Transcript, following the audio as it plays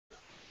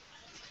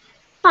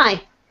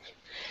Hi.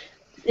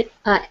 Good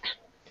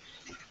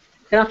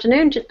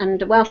afternoon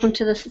and welcome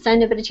to the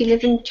Sustainability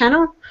Living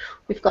channel.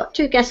 We've got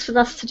two guests with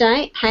us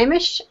today.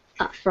 Hamish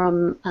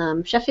from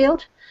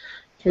Sheffield,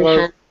 who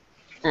has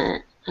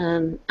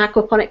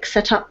aquaponics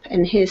set up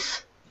in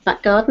his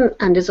back garden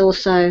and is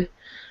also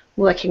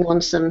working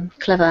on some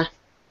clever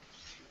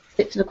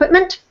bits of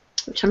equipment,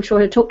 which I'm sure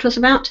he'll talk to us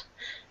about.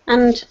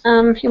 And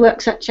he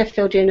works at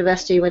Sheffield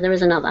University, where there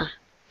is another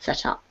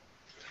set up.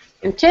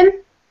 And Tim?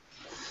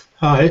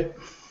 Hi.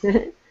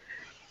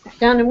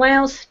 Down in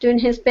Wales, doing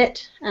his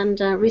bit and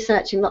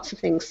researching lots of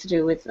things to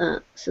do with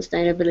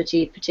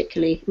sustainability,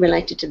 particularly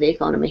related to the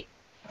economy.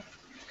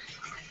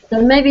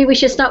 So maybe we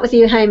should start with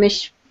you,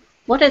 Hamish.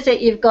 What is it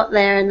you've got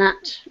there in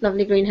that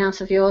lovely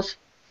greenhouse of yours?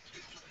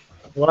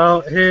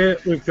 Well, here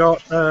we've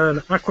got an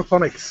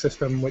aquaponics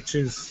system, which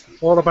is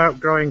all about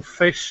growing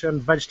fish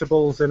and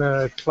vegetables in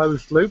a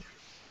closed loop.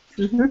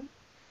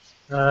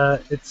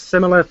 It's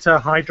similar to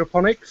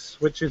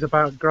hydroponics, which is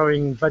about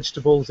growing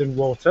vegetables in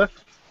water.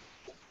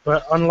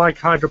 But unlike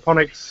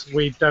hydroponics,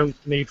 we don't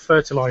need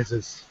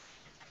fertilizers.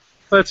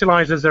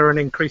 Fertilizers are an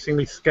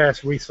increasingly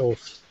scarce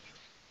resource.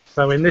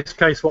 So in this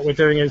case, what we're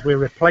doing is we're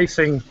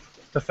replacing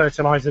the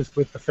fertilizers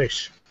with the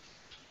fish,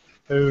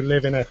 who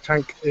live in a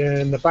tank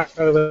in the back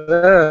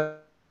over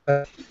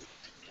there.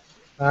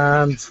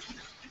 And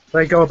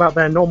they go about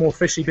their normal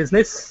fishy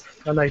business,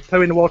 and they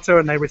poo in the water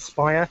and they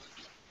respire,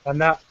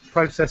 and that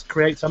process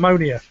creates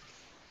ammonia.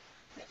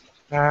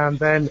 And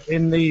then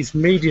in these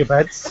media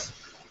beds,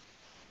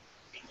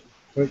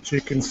 which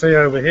you can see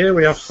over here,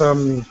 we have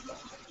some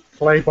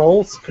clay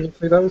balls. Can you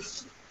see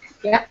those?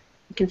 Yeah,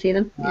 you can see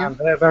them. Yeah. And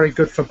they're very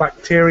good for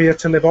bacteria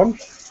to live on.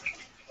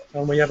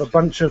 And we have a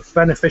bunch of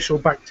beneficial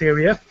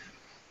bacteria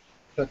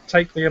that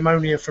take the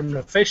ammonia from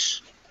the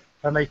fish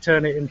and they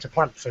turn it into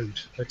plant food.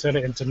 They turn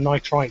it into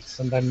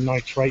nitrites and then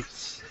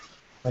nitrates.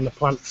 And the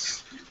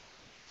plants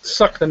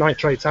suck the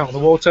nitrates out of the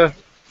water,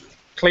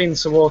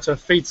 cleans the water,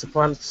 feeds the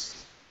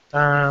plants,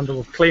 and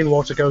the clean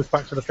water goes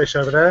back to the fish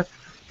over there,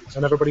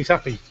 and everybody's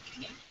happy.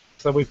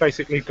 So we've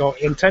basically got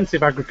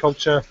intensive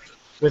agriculture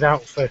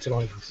without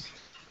fertilizers.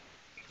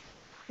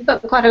 You've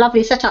got quite a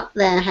lovely setup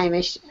there,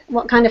 Hamish.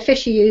 What kind of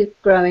fish are you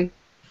growing?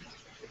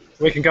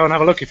 We can go and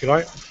have a look if you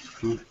like.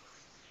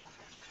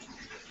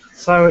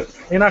 So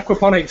in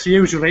aquaponics,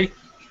 usually,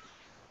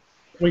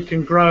 we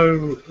can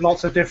grow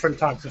lots of different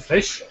types of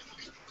fish.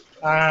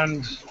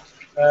 And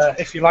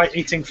if you like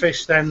eating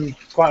fish, then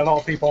quite a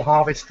lot of people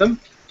harvest them.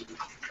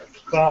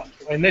 But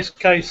in this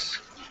case,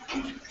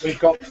 we've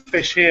got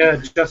fish here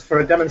just for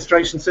a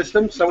demonstration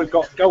system, so we've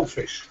got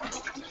goldfish.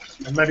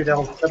 And maybe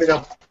they'll,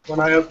 when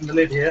I open the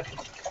lid here,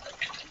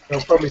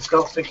 they'll probably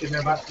start thinking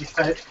they're about to be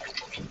fed.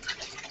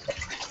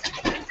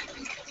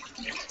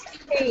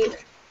 Hey.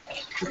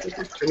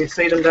 Can you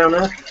see them down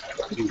there?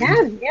 You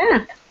can,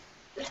 yeah.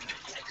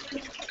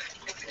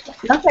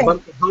 Lovely. A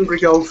bunch of hungry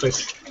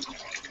goldfish.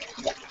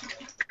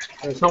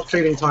 It's not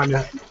feeding time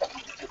yet.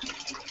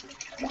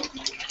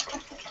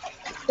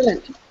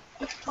 Excellent.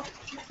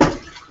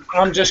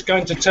 I'm just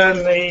going to turn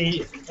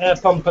the air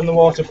pump and the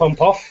water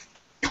pump off,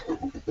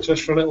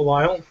 just for a little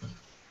while.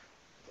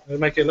 It'll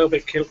make it a little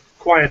bit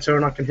quieter,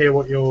 and I can hear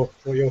what you're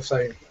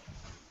saying.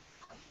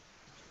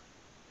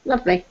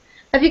 Lovely.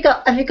 Have you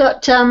got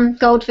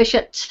goldfish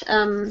at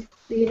the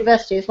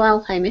university as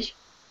well, Hamish?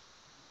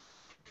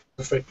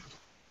 Perfect.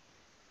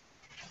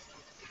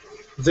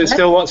 Is it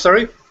still what?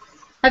 Sorry.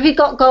 Have you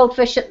got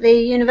goldfish at the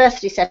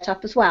university set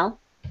up as well?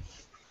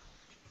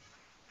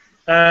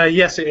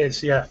 Yes, it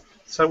is. Yeah.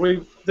 So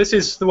this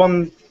is the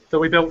one that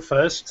we built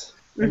first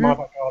in my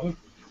back garden,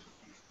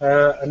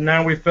 and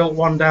now we've built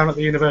one down at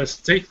the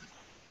university,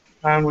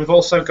 and we've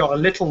also got a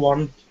little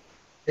one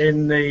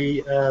in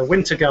the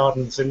winter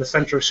gardens in the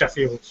centre of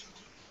Sheffield.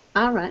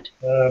 All right.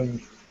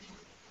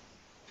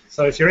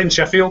 So if you're in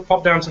Sheffield,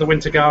 pop down to the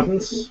winter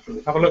gardens,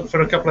 have a look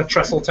for a couple of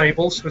trestle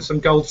tables with some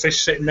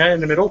goldfish sitting there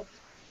in the middle.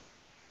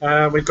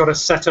 We've got a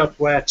setup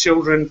where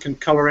children can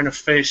colour in a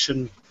fish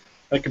and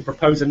they can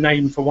propose a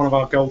name for one of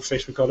our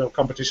goldfish. We've got a little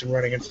competition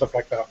running and stuff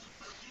like that.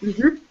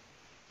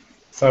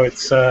 So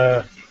it's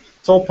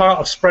all part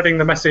of spreading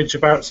the message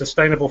about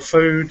sustainable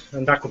food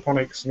and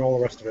aquaponics and all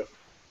the rest of it.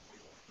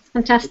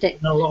 Fantastic. You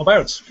know a lot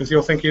about, because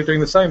you're thinking of doing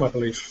the same, I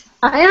believe.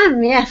 I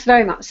am, yes,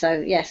 very much so.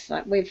 Yes,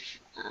 we've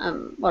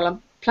well,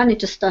 I'm planning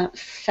to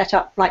set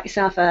up, like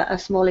yourself, a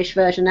smallish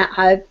version at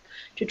home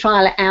to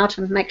trial it out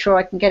and make sure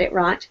I can get it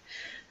right.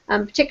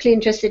 I'm particularly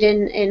interested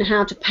in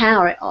how to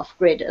power it off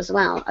grid as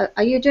well.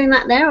 Are you doing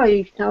that there,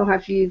 or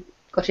have you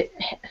got it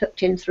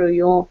hooked in through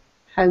your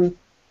home?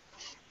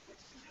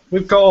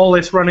 We've got all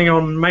this running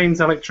on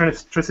mains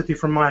electricity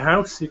from my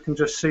house. You can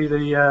just see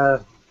the, I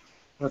don't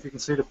know if you can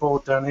see the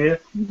board down here.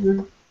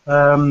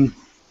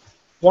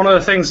 One of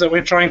the things that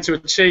we're trying to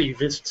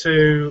achieve is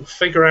to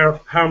figure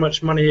out how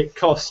much money it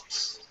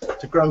costs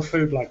to grow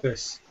food like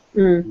this.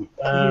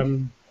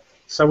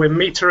 So we're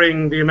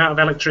metering the amount of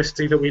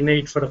electricity that we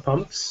need for the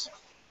pumps.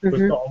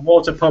 We've got a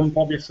water pump,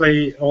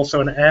 obviously,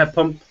 also an air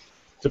pump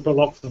to put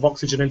lots of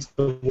oxygen into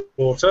the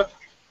water.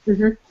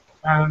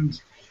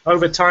 And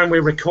over time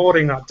we're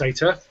recording that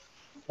data,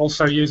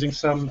 also using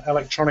some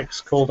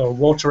electronics called a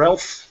water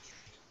elf,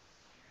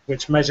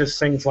 which measures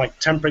things like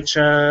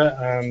temperature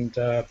and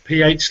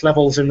pH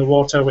levels in the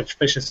water, which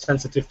fish are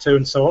sensitive to,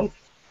 and so on.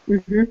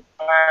 Mm-hmm.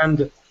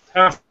 And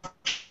after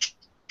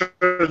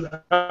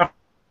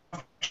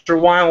a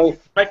while,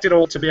 expect it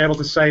all to be able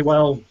to say,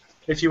 well,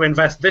 if you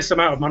invest this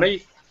amount of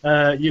money,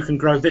 you can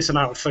grow this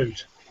amount of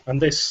food,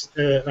 and this,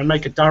 and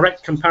make a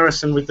direct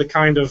comparison with the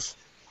kind of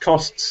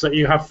costs that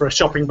you have for a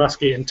shopping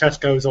basket in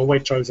Tesco's or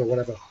Waitrose or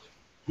whatever.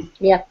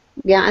 Yeah,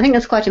 yeah, I think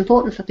that's quite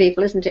important for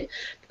people, isn't it?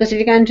 Because if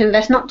you're going to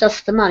invest not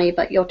just the money,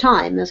 but your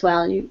time as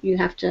well, you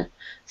have to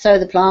sow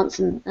the plants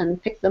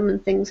and pick them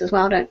and things as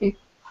well, don't you?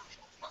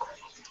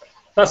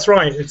 That's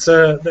right. It's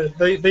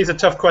these are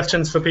tough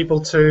questions for people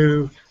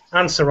to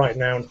answer right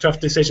now, and tough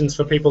decisions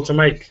for people to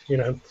make. You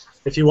know,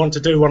 if you want to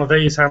do one of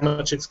these, how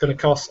much it's going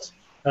to cost,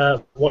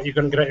 what you're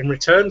going to get in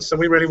return. So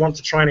we really want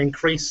to try and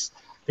increase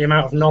the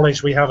amount of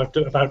knowledge we have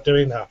about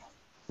doing that.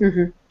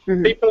 Mm-hmm.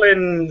 Mm-hmm. People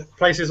in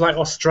places like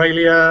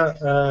Australia,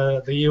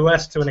 the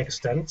US to an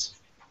extent,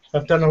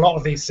 have done a lot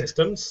of these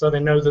systems, so they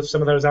know that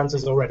some of those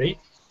answers already.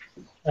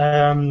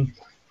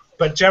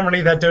 But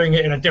generally, they're doing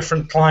it in a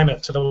different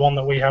climate to the one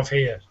that we have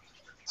here.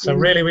 So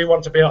really, we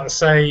want to be able to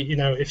say, you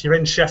know, if you're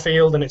in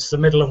Sheffield and it's the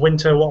middle of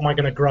winter, what am I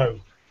going to grow?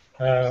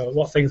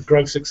 What things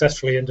grow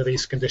successfully under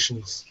these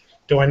conditions?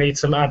 Do I need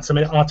add some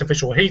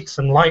artificial heat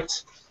and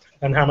light?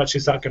 And how much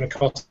is that going to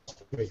cost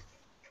me?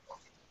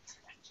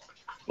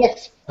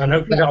 Yes. And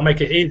hopefully that'll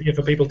make it easier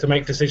for people to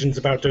make decisions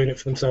about doing it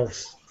for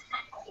themselves.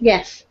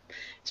 Yes.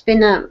 It's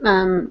been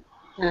some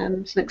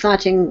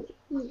exciting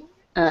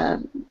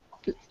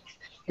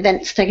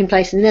events taking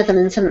place in the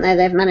Netherlands, haven't they?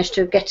 They've managed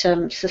to get a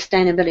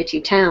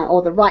sustainability town,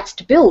 or the rights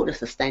to build a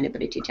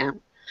sustainability town,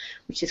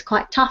 which is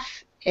quite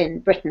tough in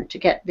Britain to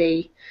get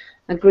the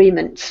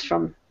agreements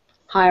from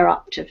higher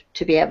up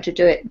to be able to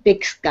do it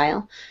big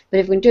scale. But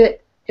if we can do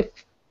it, if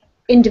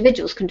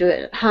individuals can do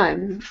it at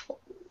home,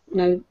 you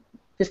know,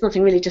 there's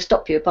nothing really to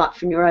stop you apart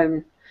from your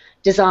own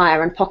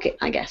desire and pocket,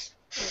 I guess.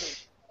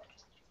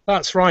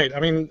 That's right. I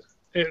mean,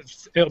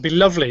 it'll be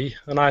lovely,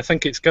 and I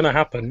think it's going to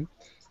happen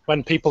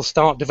when people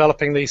start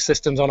developing these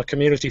systems on a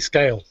community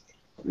scale.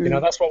 You know,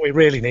 that's what we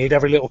really need,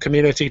 every little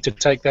community to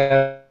take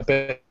their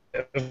bit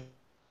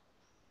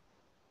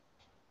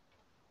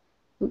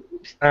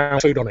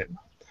of food on it.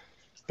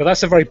 But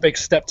that's a very big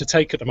step to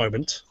take at the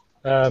moment,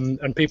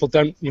 and people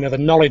don't, you know, the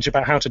knowledge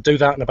about how to do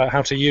that and about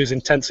how to use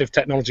intensive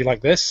technology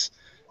like this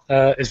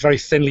is very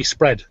thinly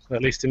spread,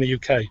 at least in the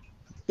UK.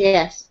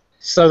 Yes.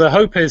 So the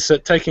hope is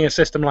that taking a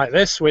system like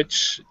this,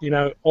 which, you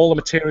know, all the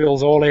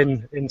materials all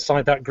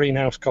inside that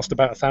greenhouse cost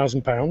about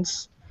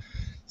 £1,000.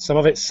 Some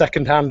of it's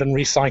second-hand and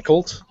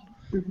recycled.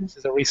 Mm-hmm. This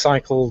is a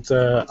recycled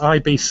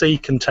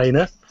IBC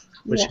container,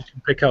 which you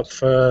can pick up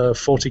for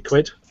 40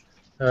 quid,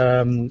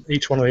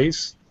 each one of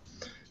these.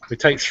 We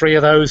take 3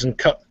 of those and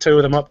cut 2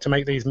 of them up to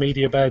make these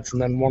media beds,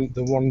 and then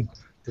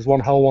there's one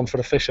whole one for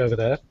the fish over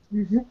there.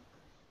 Mm-hmm.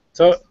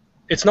 So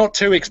it's not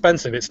too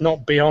expensive. It's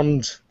not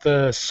beyond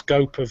the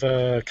scope of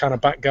a kind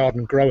of back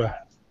garden grower.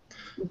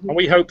 Mm-hmm. And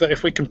we hope that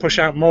if we can push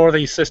out more of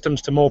these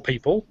systems to more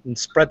people and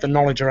spread the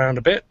knowledge around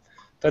a bit,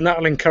 then that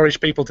will encourage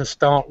people to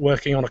start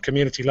working on a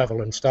community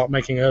level and start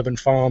making urban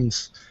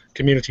farms,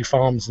 community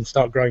farms, and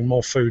start growing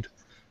more food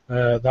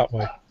that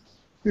way.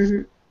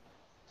 Mm-hmm.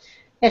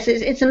 Yes,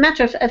 it's a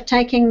matter of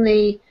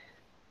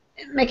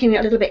making it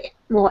a little bit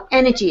more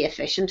energy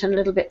efficient and a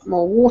little bit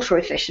more water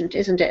efficient,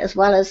 isn't it, as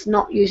well as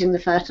not using the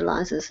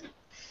fertilizers.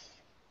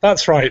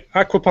 That's right.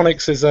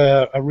 Aquaponics is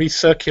a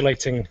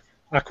recirculating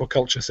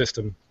aquaculture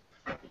system.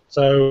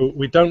 So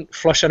we don't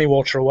flush any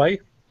water away.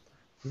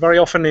 Very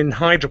often in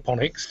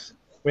hydroponics,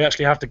 we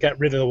actually have to get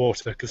rid of the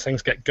water because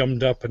things get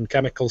gummed up and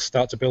chemicals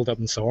start to build up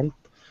and so on.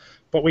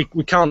 But we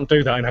can't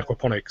do that in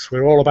aquaponics.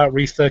 We're all about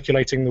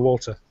recirculating the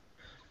water.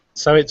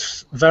 So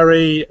it's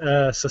very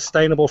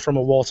sustainable from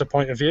a water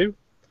point of view.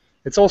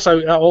 That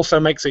also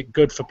makes it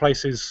good for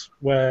places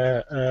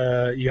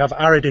where you have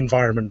arid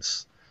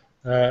environments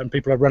and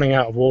people are running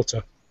out of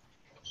water.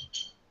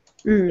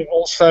 It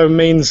also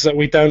means that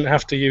we don't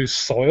have to use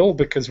soil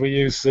because we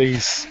use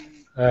these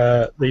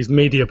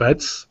media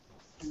beds,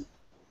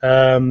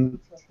 and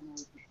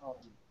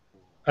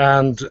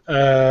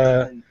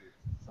that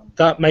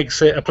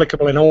makes it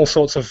applicable in all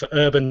sorts of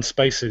urban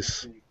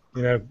spaces.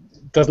 You know,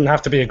 it doesn't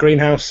have to be a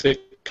greenhouse.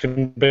 It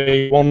can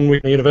be one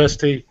with the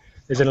university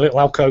is in a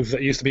little alcove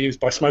that used to be used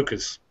by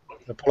smokers.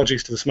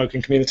 Apologies to the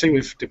smoking community.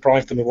 We've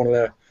deprived them of one of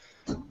their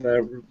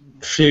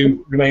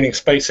few remaining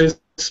spaces,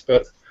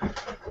 but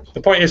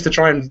the point is to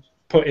try and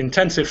put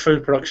intensive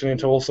food production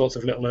into all sorts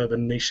of little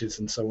urban niches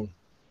and so on.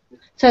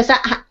 So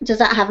does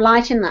that have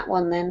light in that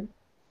one then?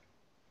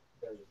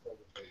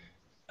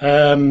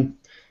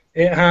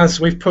 It has.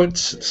 We've put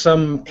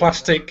some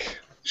plastic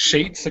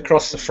sheets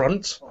across the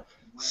front.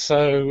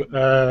 So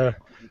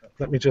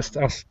let me just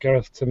ask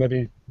Gareth to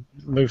maybe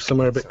move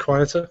somewhere a bit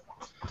quieter.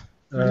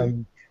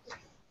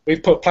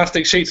 We've put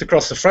plastic sheets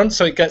across the front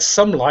so it gets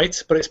some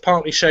light, but it's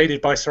partly shaded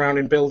by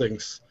surrounding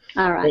buildings.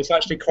 All right. It's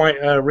actually quite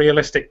a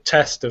realistic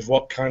test of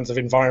what kinds of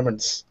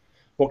environments,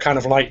 what kind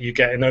of light you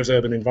get in those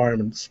urban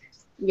environments.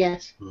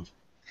 Yes.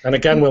 And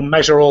again, we'll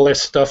measure all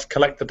this stuff,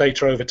 collect the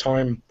data over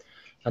time,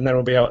 and then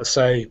we'll be able to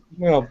say,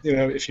 well,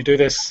 if you do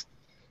this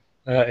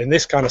in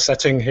this kind of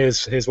setting,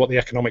 here's what the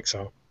economics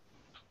are.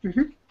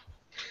 Mm-hmm.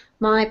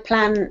 My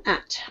plan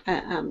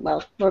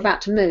well, we're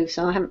about to move,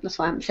 so that's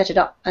why I haven't set it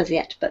up as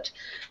yet. But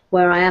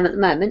where I am at the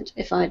moment,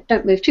 if I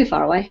don't move too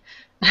far away,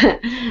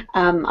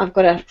 I've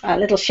got a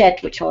little shed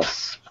which I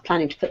was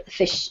planning to put the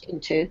fish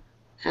into,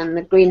 and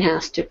the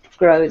greenhouse to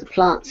grow the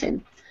plants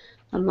in.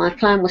 And my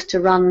plan was to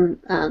run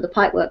the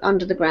pipework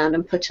under the ground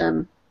and put,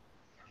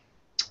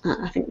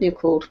 I think they're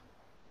called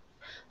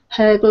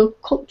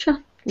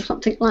permaculture or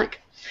something like,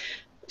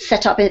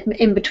 set up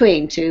in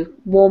between to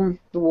warm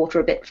the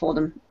water a bit for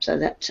them, so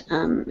that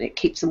it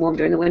keeps them warm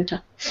during the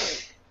winter.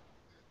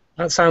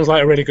 That sounds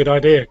like a really good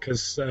idea,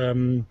 because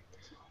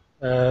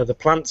the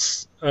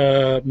plants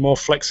are more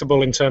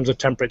flexible in terms of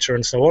temperature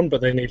and so on,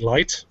 but they need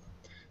light.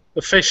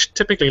 The fish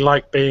typically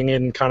like being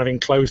in kind of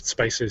enclosed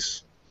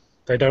spaces.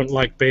 They don't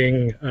like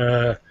being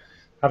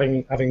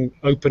having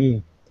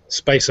open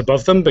space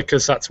above them,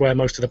 because that's where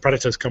most of the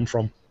predators come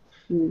from.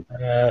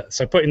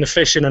 So putting the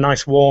fish in a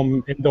nice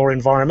warm indoor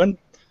environment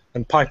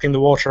and piping the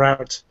water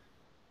out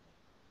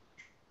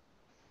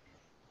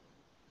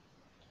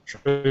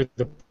through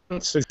the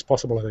plants is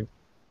possible, I think.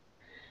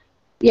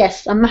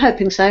 Yes, I'm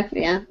hoping so.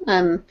 Yeah,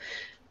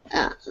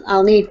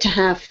 I'll need to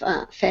have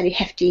a fairly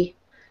hefty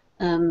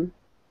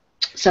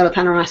solar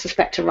panel, I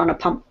suspect, to run a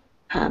pump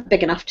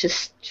big enough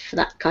for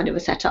that kind of a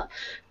setup.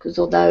 Because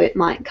although it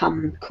might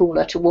come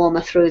cooler to warmer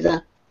through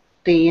the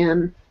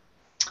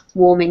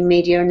warming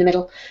media in the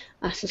middle,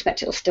 I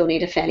suspect it'll still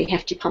need a fairly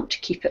hefty pump to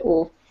keep it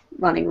all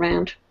running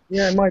round.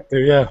 Yeah, it might do.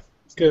 Yeah,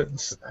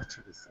 good. I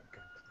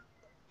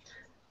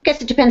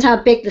guess it depends how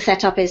big the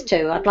setup is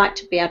too. I'd like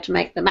to be able to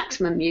make the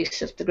maximum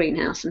use of the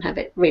greenhouse and have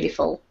it really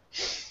full.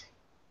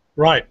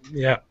 Right,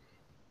 yeah.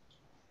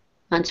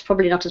 And it's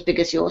probably not as big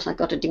as yours. I've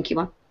got a dinky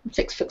one,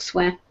 6 foot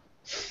square.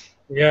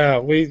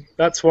 Yeah,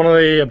 that's one of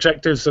the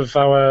objectives of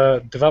our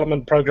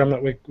development program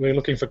that we're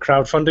looking for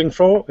crowdfunding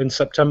for in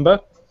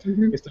September,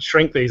 is to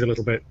shrink these a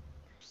little bit.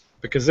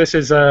 Because this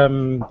is, I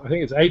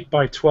think it's 8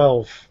 by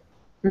 12.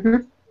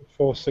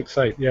 4, 6,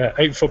 8, yeah,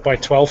 8 foot by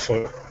 12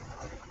 foot.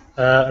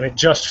 And it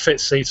just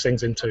fits these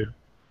things into.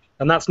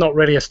 And that's not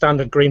really a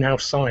standard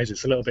greenhouse size.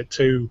 It's a little bit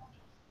too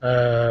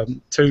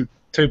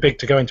big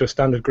to go into a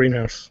standard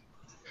greenhouse.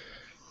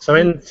 So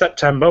in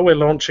September, we're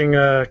launching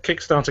a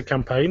Kickstarter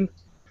campaign,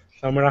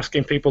 and we're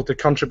asking people to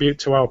contribute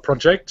to our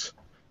project,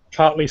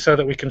 partly so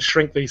that we can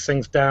shrink these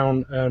things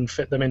down and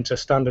fit them into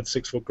standard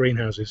 6 foot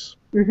greenhouses.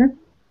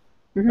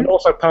 And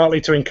also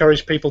partly to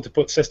encourage people to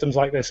put systems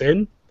like this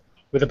in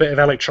with a bit of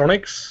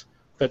electronics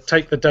that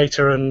take the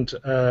data and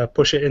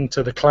push it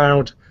into the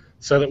cloud,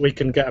 so that we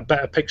can get a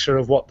better picture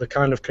of what the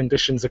kind of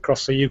conditions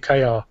across the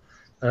UK are.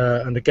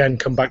 And again,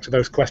 come back to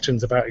those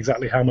questions about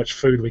exactly how much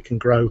food we can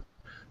grow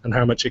and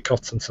how much it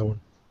costs and so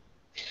on.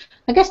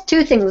 I guess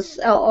 2 things,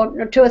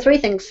 or 2 or 3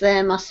 things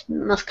there must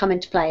come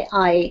into play,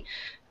 i.e.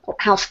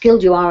 how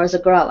skilled you are as a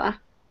grower,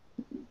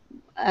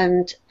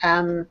 and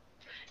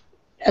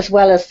as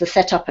well as the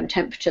setup and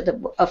temperature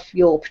of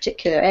your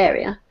particular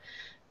area,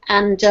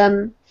 and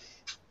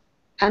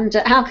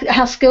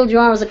how skilled you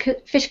are as a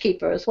fish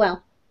keeper as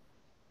well.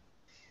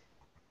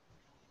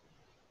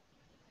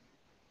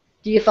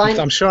 Do you find?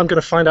 I'm sure I'm going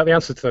to find out the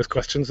answer to those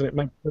questions, and it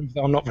may prove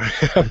that I'm not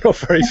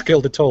very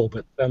skilled at all.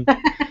 But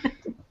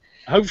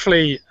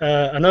hopefully,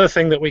 another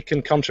thing that we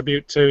can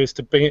contribute to is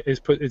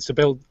to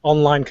build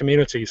online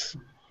communities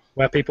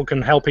where people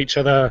can help each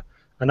other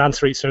and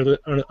answer each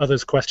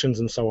other's questions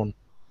and so on.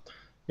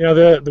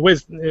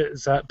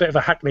 It's a bit of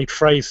a hackneyed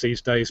phrase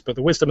these days, but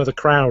the wisdom of the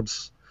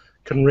crowds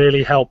can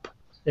really help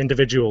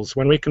individuals.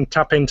 When we can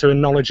tap into a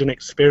knowledge and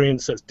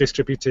experience that's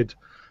distributed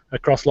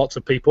across lots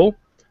of people,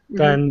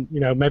 then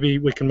maybe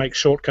we can make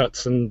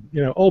shortcuts and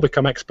all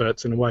become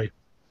experts in a way.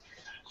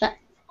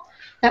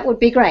 That would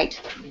be great.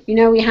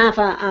 We have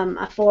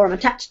a forum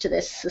attached to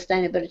this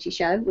sustainability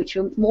show, which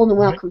you're more than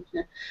welcome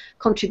to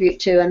contribute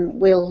to, and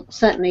we'll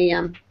certainly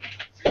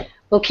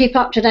we'll keep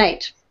up to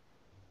date.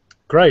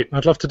 Great,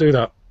 I'd love to do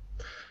that.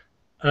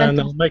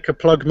 And I'll make a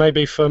plug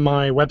maybe for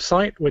my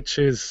website, which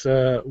is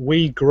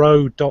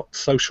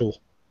wegrow.social.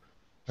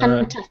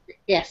 Fantastic,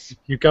 yes.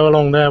 You go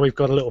along there, we've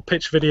got a little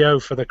pitch video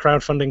for the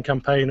crowdfunding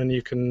campaign, and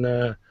you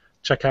can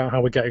check out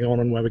how we're getting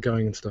on and where we're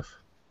going and stuff.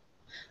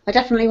 I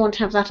definitely want to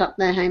have that up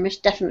there, Hamish,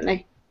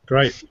 definitely.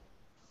 Great.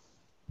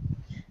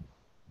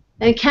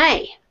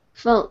 Okay.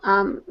 Well,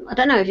 I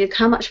don't know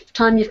how much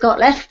time you've got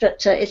left,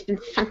 but it's been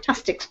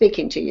fantastic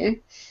speaking to you.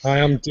 I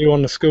am due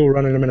on the school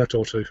run in a minute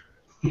or 2.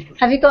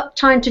 Have you got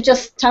time to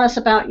just tell us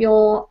about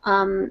your,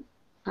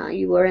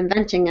 you were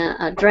inventing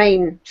a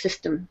drain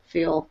system for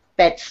your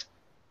beds?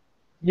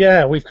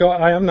 Yeah,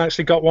 I haven't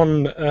actually got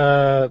one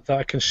that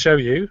I can show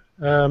you.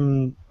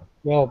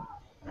 Well,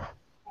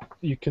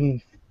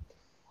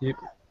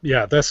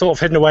 they're sort of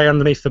hidden away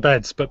underneath the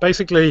beds, but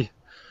basically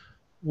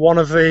one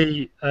of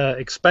the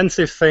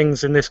expensive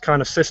things in this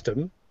kind of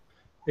system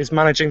is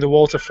managing the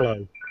water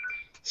flow.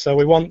 So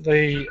we want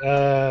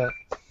the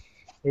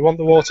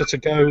water to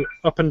go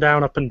up and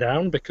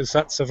down, because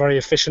that's a very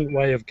efficient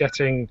way of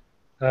getting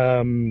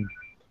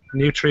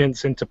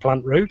nutrients into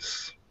plant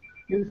roots.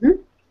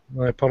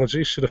 My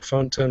apologies, should have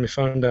turned my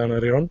phone down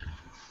earlier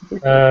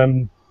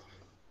on.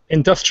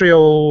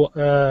 Industrial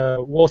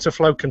water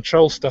flow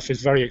control stuff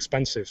is very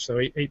expensive, so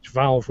each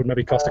valve would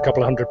maybe cost a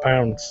couple of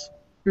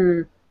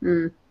 £100.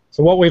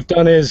 So what we've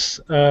done is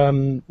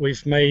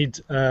we've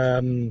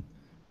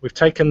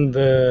taken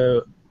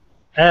the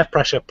air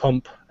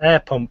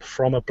pump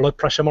from a blood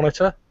pressure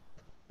monitor,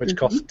 which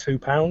costs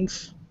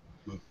 £2,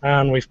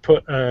 and we've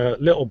put a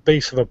little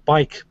piece of a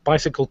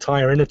bicycle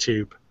tire inner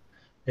tube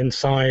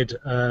inside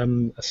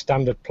a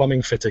standard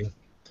plumbing fitting,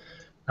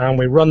 and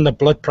we run the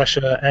blood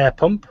pressure air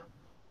pump,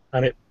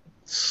 and it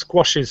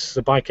squashes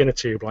the bike inner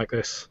tube like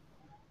this,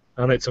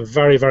 and it's a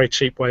very, very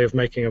cheap way of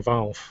making a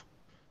valve.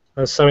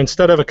 So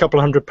instead of a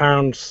couple of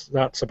 £100,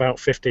 that's about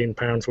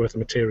 £15 worth of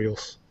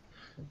materials.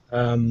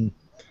 And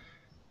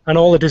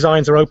all the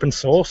designs are open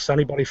source.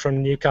 Anybody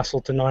from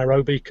Newcastle to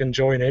Nairobi can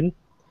join in.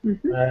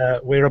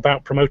 We're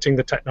about promoting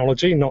the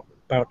technology, not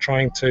about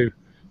trying to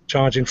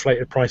charge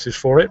inflated prices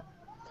for it.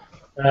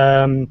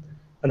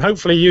 And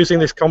hopefully using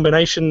this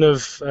combination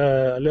of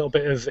a little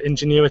bit of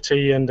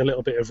ingenuity and a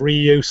little bit of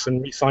reuse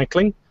and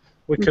recycling,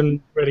 we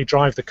can really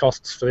drive the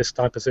costs for this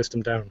type of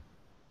system down.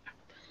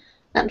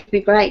 That would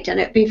be great, and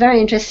it would be very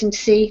interesting to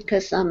see,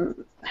 because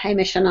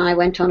Hamish and I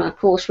went on a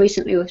course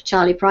recently with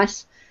Charlie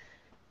Price,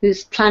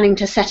 who's planning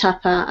to set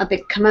up a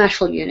big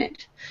commercial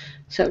unit.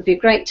 So it would be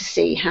great to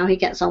see how he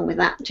gets on with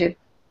that too.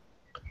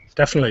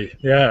 Definitely,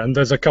 yeah. And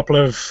there's a couple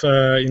of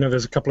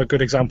there's a couple of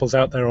good examples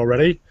out there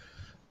already.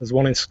 There's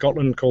one in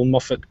Scotland called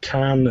Moffat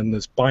Can, and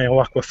there's Bio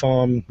Aqua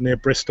Farm near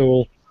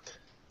Bristol.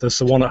 There's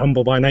the one at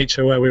Humble by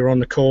Nature where we were on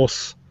the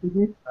course.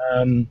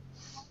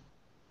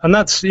 And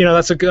that's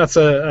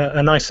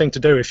a nice thing to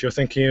do if you're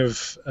thinking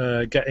of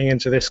getting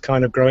into this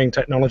kind of growing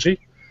technology.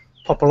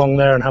 Pop along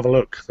there and have a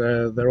look.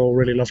 They're all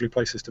really lovely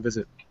places to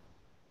visit.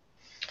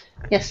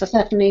 Yes, I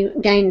certainly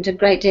gained a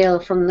great deal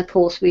from the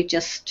course we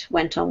just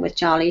went on with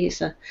Charlie.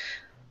 He's a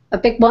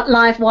big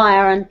live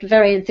wire and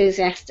very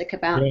enthusiastic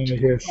about it. Yeah,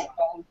 he is.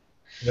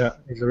 Yeah,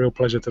 he's a real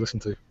pleasure to listen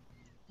to.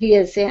 He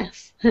is,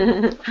 yes.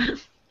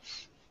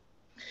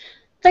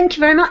 Thank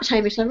you very much,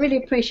 Hamish. I really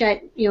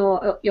appreciate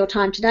your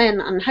time today,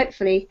 and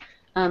hopefully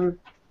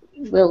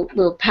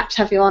we'll perhaps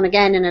have you on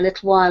again in a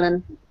little while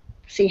and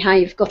see how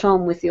you've got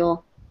on with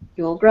your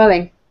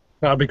growing.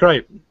 That would be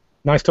great.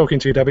 Nice talking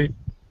to you, Debbie.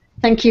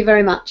 Thank you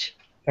very much.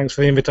 Thanks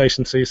for the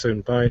invitation. See you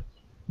soon. Bye.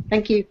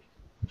 Thank you.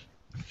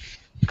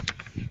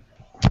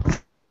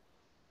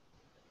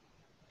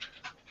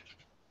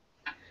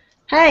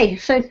 Hey,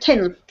 so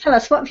Tim, tell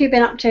us, what have you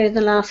been up to the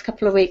last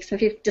couple of weeks?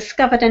 Have you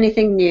discovered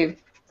anything new?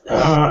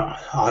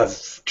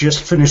 I've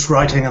just finished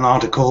writing an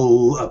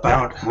article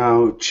about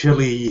how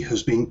Chile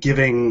has been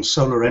giving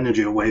solar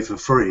energy away for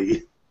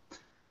free,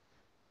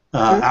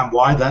 and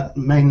why that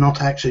may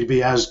not actually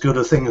be as good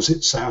a thing as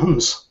it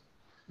sounds.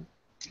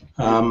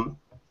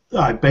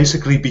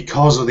 Basically,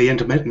 because of the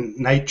intermittent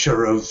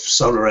nature of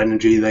solar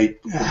energy, they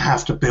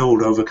have to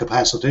build over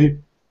capacity.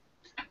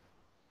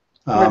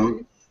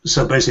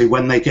 So basically,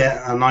 when they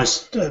get a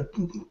nice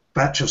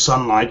batch of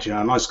sunlight,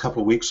 a nice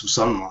couple of weeks of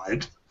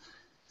sunlight,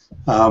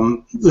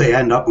 they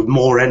end up with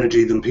more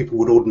energy than people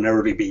would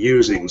ordinarily be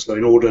using. So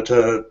in order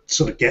to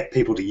sort of get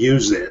people to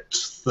use it,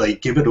 they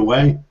give it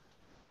away.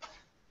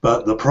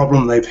 But the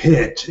problem they've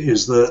hit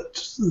is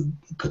that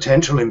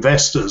potential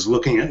investors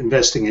looking at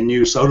investing in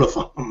new solar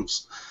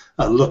farms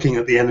are looking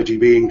at the energy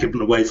being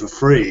given away for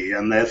free,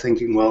 and they're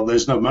thinking, well,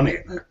 there's no money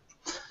in it.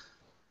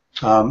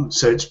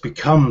 So it's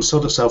become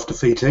sort of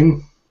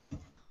self-defeating.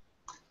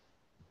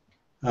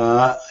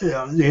 I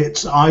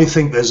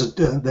think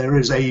there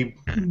is a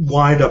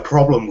wider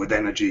problem with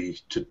energy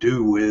to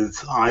do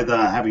with either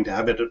having to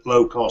have it at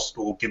low cost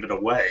or give it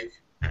away,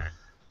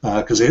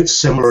 because it's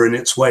similar in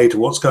its way to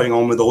what's going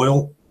on with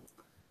oil.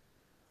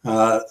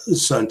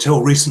 So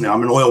until recently, I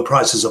mean, oil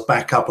prices are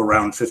back up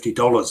around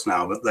 $50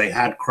 now, but they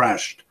had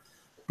crashed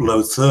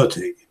below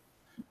 30,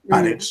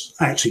 and it's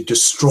actually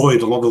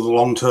destroyed a lot of the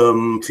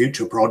long-term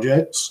future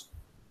projects.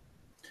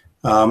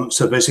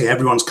 So basically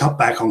everyone's cut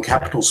back on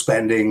capital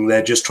spending.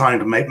 They're just trying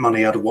to make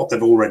money out of what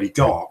they've already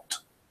got.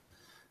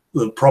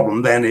 The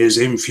problem then is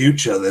in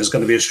future there's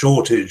going to be a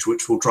shortage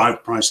which will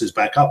drive prices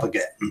back up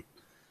again.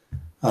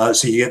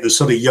 So you get this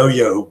sort of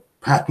yo-yo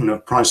pattern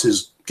of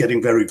prices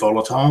getting very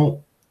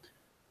volatile.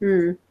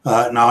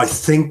 Now I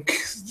think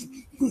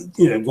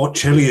what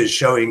Chile is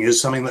showing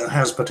is something that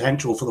has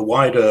potential for the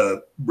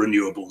wider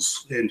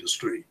renewables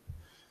industry.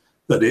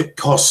 That it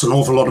costs an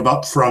awful lot of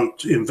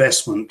upfront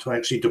investment to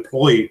actually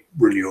deploy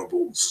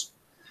renewables.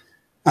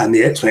 And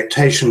the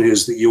expectation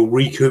is that you'll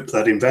recoup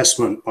that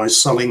investment by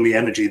selling the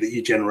energy that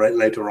you generate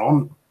later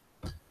on.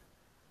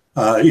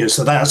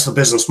 So that's the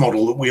business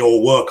model that we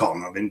all work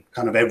on. I mean,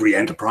 kind of every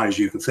enterprise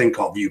you can think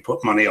of, you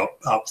put money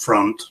up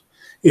front,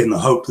 in the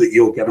hope that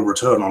you'll get a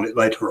return on it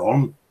later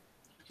on.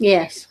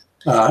 Yes.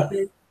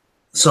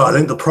 So I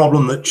think the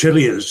problem that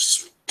Chile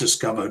has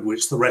discovered,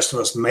 which the rest of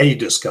us may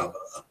discover,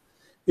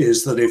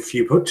 is that if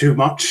you put too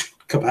much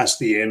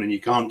capacity in and you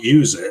can't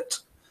use it,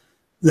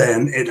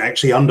 then it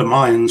actually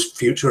undermines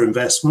future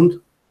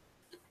investment.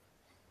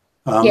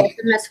 Yes,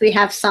 unless we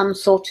have some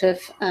sort of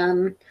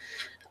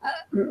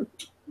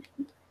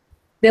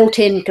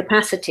built-in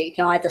capacity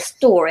to either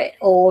store it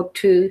or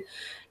to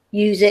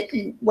use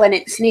it when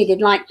it's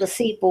needed, like the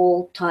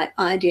seaball type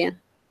idea.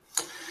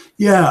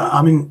 Yeah,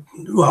 I mean,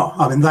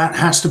 that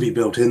has to be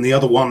built in. The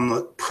other one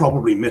that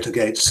probably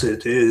mitigates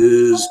it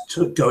is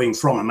going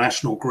from a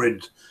national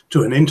grid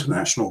to an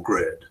international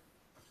grid.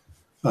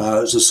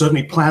 So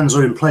certainly plans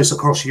are in place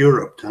across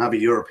Europe to have a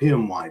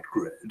European-wide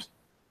grid.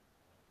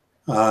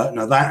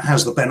 Now that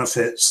has the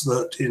benefits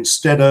that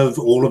instead of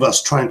all of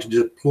us trying to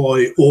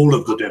deploy all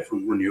of the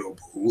different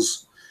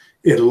renewables,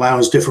 it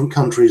allows different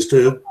countries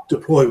to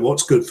deploy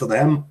what's good for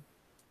them.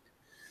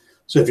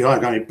 So if you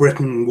like, I mean,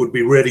 Britain would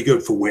be really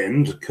good for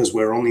wind because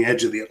we're on the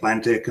edge of the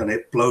Atlantic and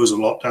it blows a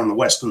lot down the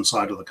western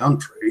side of the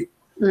country.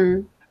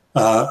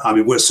 I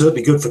mean, we're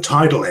certainly good for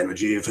tidal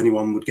energy if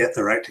anyone would get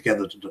their act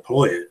together to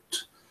deploy it.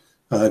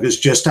 Because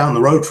just down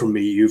the road from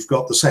me, you've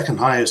got the second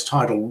highest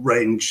tidal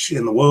range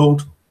in the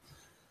world.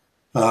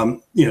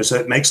 So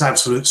it makes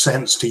absolute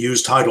sense to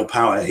use tidal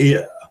power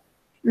here.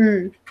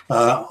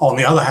 On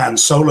the other hand,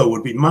 solar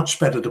would be much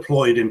better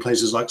deployed in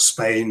places like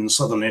Spain,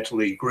 southern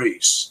Italy,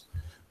 Greece,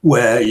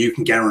 where you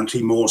can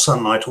guarantee more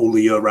sunlight all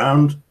the year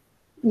round.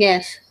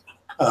 Yes.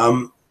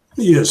 So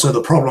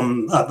the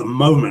problem at the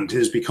moment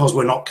is because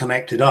we're not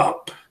connected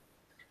up,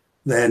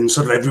 then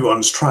sort of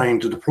everyone's trying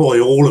to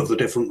deploy all of the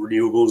different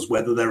renewables,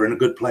 whether they're in a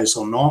good place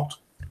or not.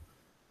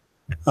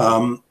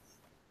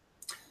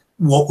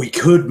 What we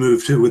could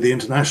move to with the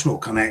international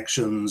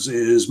connections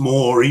is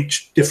more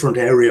each different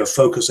area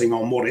focusing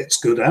on what it's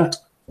good at.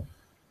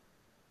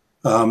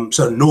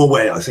 So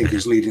Norway, I think,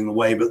 is leading the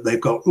way, but they've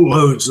got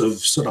loads of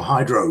sort of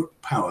hydro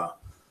power.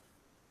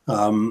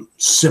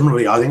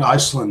 Similarly, I think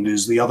Iceland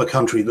is the other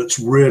country that's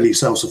really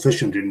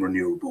self-sufficient in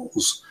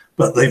renewables,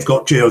 but they've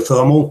got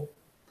geothermal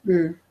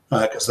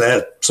because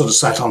they're sort of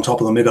sat on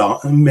top of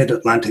the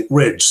mid-Atlantic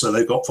ridge, so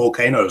they've got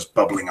volcanoes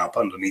bubbling up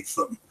underneath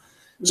them.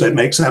 So it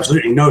makes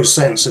absolutely no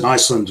sense in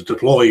Iceland to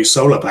deploy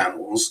solar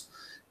panels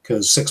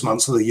because 6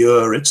 months of the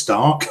year it's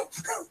dark.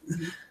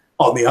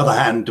 On the other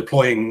hand,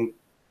 deploying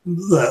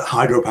the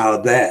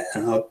hydropower there,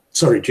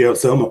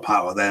 geothermal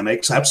power there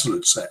makes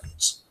absolute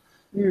sense.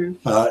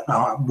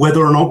 Now,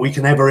 whether or not we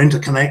can ever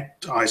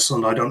interconnect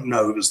Iceland, I don't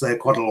know, because they're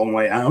quite a long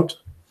way out.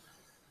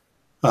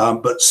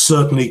 But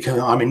certainly,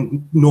 I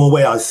mean,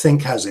 Norway, I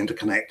think, has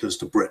interconnectors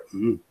to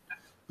Britain.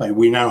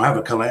 We now have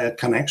a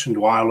connection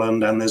to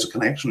Ireland and there's a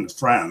connection to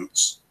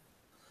France.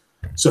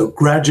 So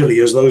gradually,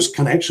 as those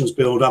connections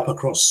build up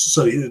across,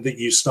 so that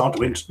you start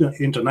to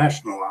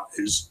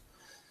internationalize,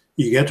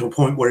 you get to a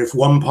point where if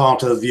one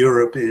part of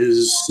Europe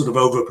is sort of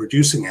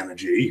overproducing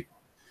energy,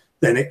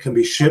 then it can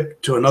be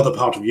shipped to another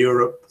part of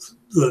Europe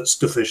that's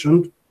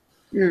deficient.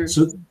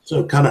 So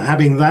kind of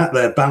having that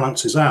there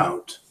balances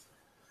out.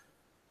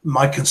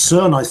 My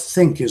concern, I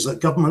think, is that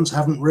governments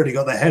haven't really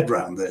got their head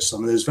around this. I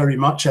mean, there's very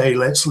much a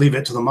let's leave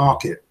it to the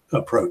market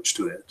approach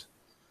to it.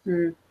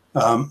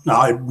 Now,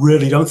 I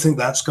really don't think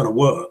that's going to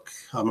work.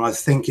 I mean, I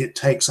think it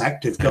takes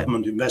active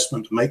government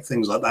investment to make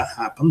things like that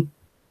happen.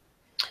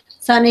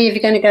 Certainly, if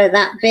you're going to go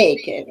that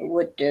big, it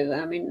would do.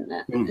 I mean,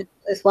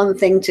 there's one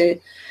thing to,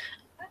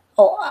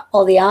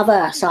 or the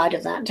other side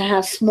of that, to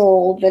have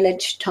small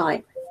village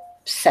type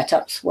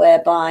setups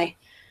whereby,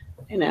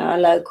 a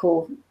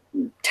local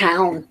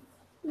town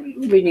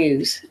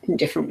renews in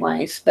different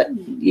ways, but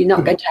you're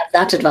not going to have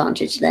that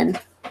advantage then.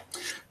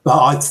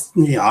 But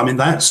I mean,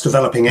 that's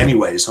developing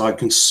anyway, so I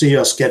can see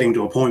us getting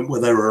to a point where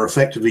there are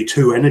effectively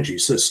two energy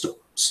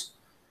systems,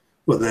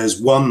 where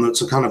there's one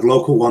that's a kind of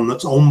local one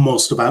that's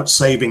almost about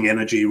saving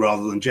energy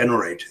rather than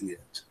generating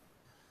it.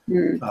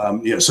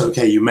 So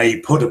okay, you may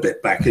put a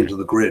bit back into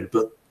the grid,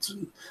 but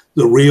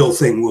the real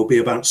thing will be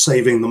about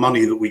saving the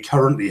money that we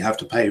currently have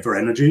to pay for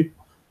energy.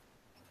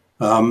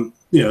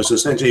 So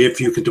essentially, if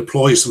you could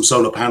deploy some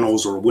solar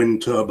panels or a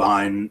wind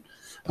turbine,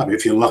 I mean,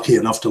 if you're lucky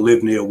enough to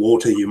live near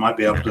water, you might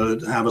be able to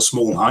have a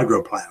small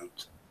hydro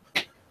plant.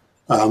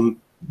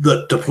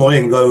 That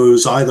deploying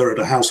those either at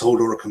a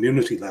household or a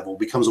community level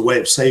becomes a way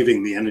of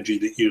saving the energy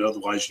that you'd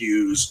otherwise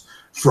use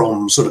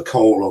from sort of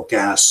coal or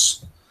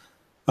gas.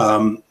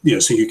 So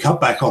you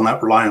cut back on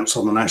that reliance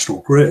on the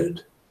national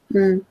grid.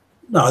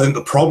 Now, I think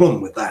the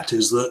problem with that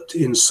is that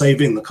in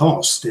saving the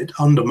cost, it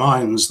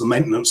undermines the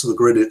maintenance of the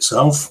grid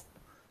itself.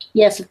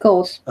 Yes, of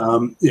course.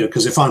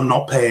 Because if I'm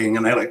not paying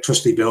an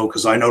electricity bill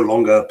because I no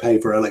longer pay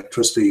for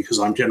electricity because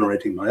I'm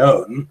generating my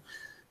own,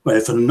 but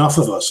if enough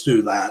of us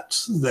do that,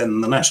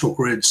 then the national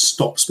grid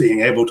stops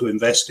being able to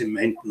invest in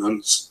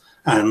maintenance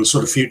and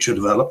sort of future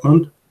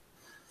development.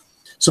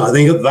 So I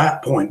think at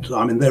that point,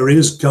 I mean, there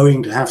is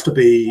going to have to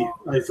be,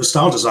 for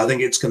starters, I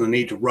think it's going to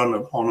need to run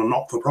on a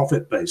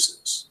not-for-profit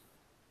basis.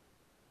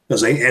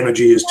 Because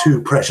energy is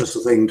too precious a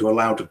thing to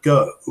allow to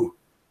go.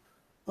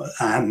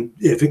 And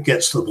if it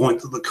gets to the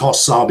point that the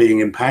costs are being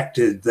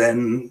impacted,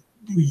 then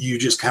you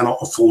just cannot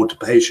afford to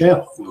pay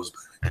shareholders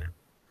back.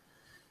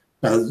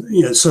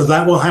 So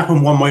that will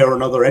happen one way or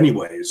another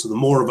anyway. So the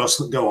more of us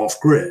that go off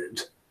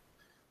grid,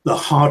 the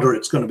harder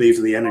it's going to be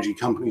for the energy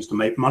companies to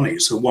make money.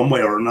 So one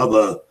way or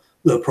another,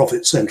 the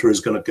profit center is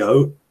going to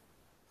go.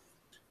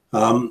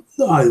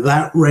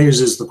 That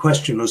raises the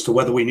question as to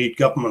whether we need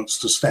governments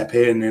to step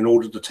in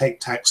order to take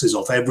taxes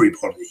off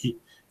everybody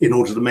in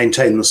order to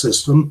maintain the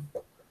system.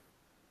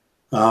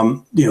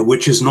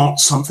 Which is not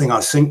something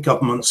I think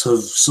governments have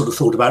sort of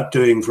thought about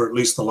doing for at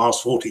least the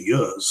last 40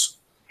 years.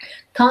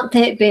 Can't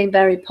see it being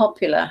very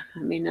popular. I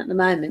mean, at the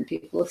moment,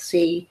 people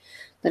see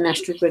the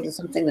national grid as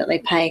something that they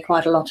pay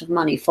quite a lot of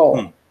money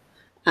for,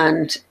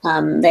 and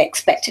they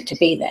expect it to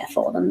be there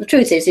for them. The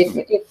truth is,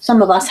 if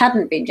some of us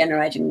hadn't been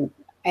generating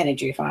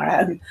energy for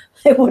our own,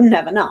 they wouldn't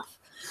have enough.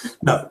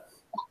 No.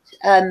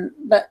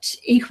 But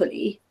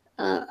equally,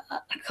 I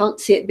can't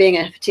see it being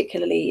a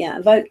particularly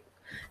vote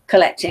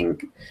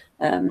collecting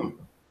enterprise.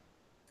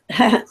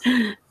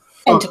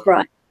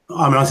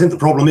 I mean, I think the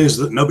problem is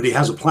that nobody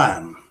has a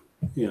plan.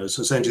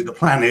 So essentially the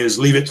plan is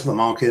leave it to the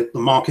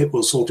market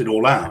will sort it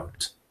all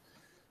out.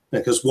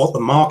 Because what the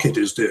market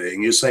is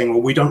doing is saying,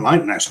 well, we don't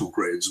like national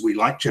grids, we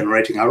like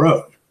generating our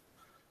own.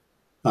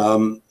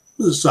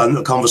 So in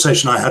the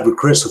conversation I had with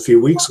Chris a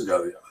few weeks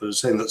ago, I was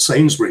saying that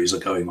Sainsbury's are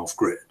going off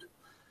grid.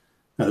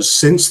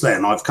 Since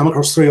then, I've come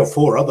across 3 or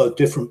 4 other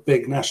different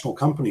big national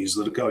companies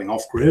that are going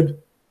off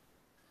grid.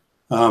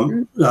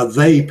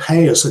 They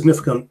pay a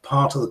significant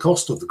part of the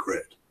cost of the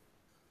grid.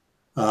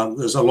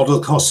 There's a lot of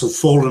the costs have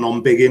fallen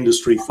on big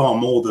industry far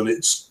more than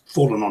it's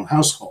fallen on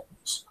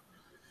households.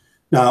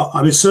 Now,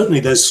 I mean, certainly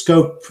there's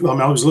scope. I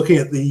mean, I was looking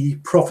at the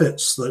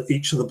profits that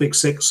each of the big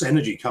 6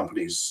 energy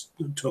companies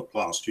took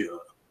last year.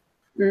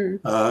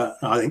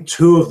 I think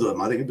 2 of them,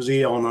 I think it was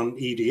E.ON and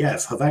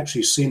EDF, have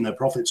actually seen their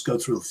profits go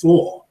through the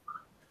floor.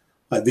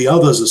 The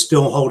others are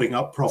still holding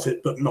up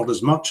profit, but not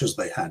as much as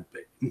they had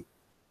been.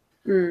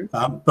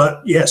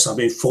 But yes, I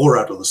mean, 4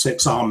 out of the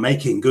 6 are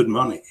making good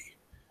money.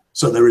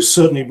 So there is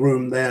certainly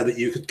room there that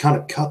you could kind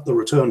of cut the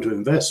return to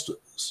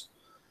investors.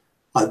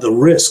 The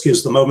risk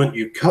is the moment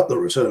you cut the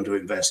return to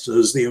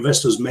investors, the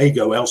investors may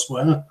go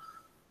elsewhere.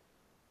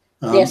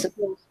 Yes, of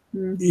course.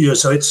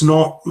 So it's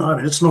not. I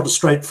mean, it's not a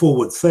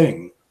straightforward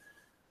thing.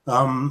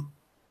 The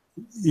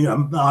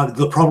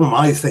problem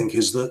I think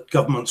is that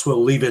governments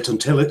will leave it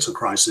until it's a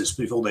crisis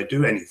before they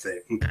do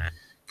anything,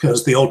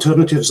 because the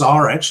alternatives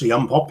are actually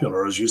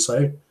unpopular, as you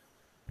say.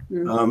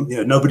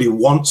 Nobody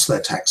wants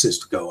their taxes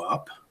to go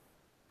up.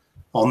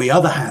 On the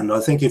other hand, I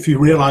think if you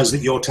realize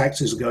that your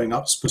taxes are going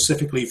up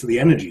specifically for the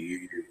energy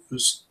you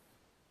use,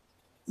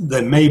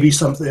 there may be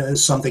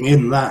something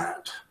in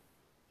that.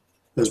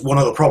 There's one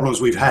of the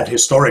problems we've had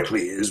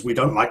historically is we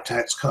don't like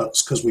tax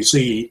cuts because we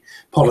see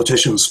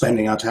politicians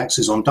spending our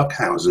taxes on duck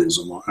houses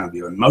and what have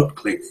you, and moat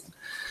cleaning.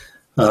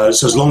 So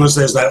as long as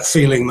there's that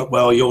feeling that,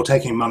 well, you're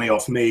taking money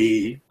off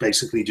me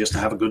basically just to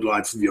have a good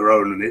life of your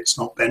own and it's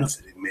not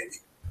benefiting me.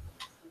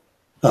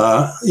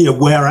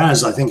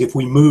 Whereas I think if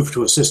we move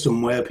to a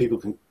system where people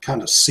can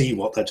kind of see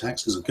what their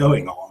taxes are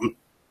going on,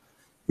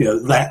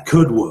 that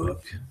could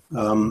work.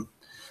 I'm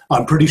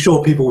pretty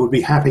sure people would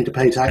be happy to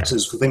pay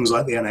taxes for things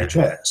like the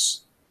NHS.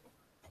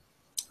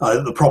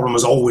 The problem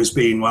has always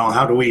been, well,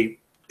 how do we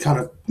kind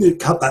of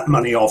cut that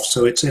money off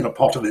so it's in a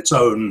pot of its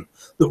own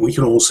that we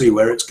can all see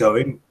where it's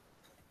going?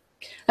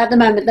 At the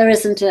moment, there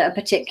isn't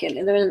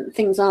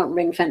things aren't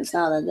ring fenced,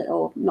 are there,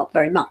 or not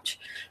very much.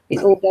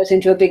 It all goes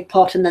into a big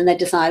pot, and then they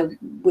decide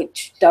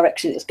which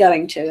direction it's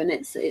going to, and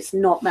it's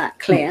not that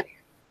clear.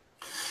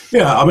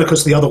 Yeah, I mean,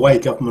 because the other way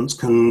governments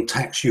can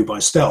tax you by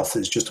stealth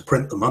is just to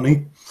print the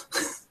money.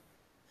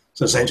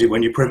 So essentially,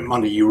 when you print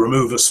money, you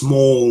remove a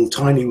small,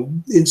 tiny,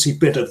 incy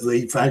bit of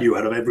the value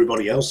out of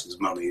everybody else's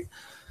money.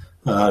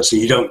 So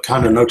you don't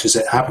kind of notice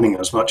it happening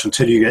as much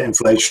until you get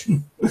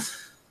inflation.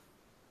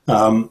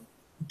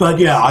 But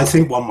yeah, I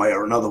think one way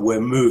or another, we're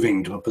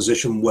moving to a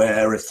position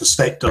where if the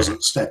state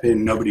doesn't step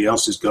in, nobody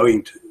else is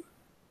going to.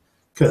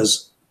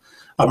 Because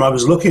I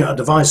was looking at a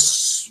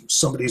device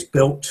somebody's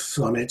built,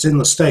 I mean, it's in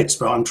the States,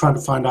 but I'm trying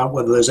to find out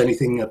whether there's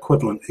anything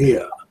equivalent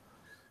here,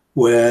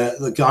 where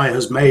the guy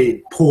has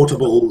made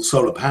portable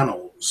solar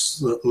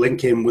panels that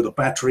link in with a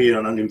battery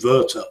and an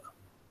inverter.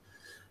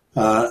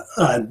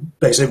 And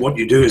basically what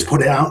you do is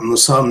put it out in the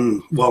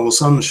sun while the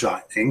sun's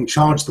shining,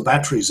 charge the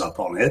batteries up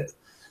on it,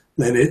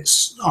 then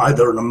it's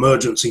either an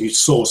emergency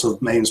source of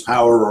mains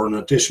power or an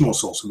additional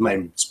source of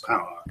mains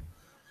power.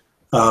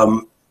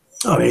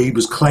 I mean, he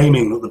was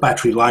claiming that the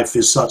battery life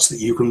is such that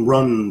you can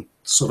run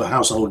sort of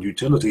household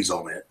utilities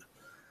on it.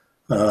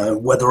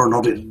 Whether or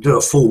not it'll do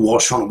a full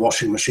wash on a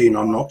washing machine,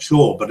 I'm not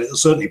sure, but it'll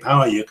certainly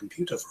power your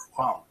computer for a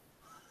while.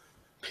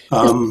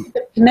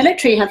 The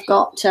military have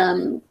got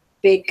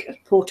big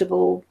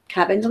portable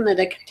cabins, and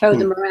they tow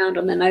them around,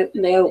 and then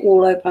they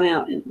all open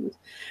out in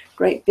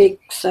great big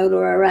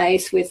solar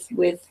arrays with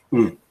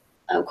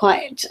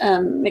quite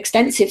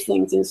extensive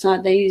things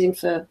inside they're using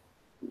for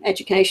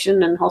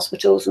education and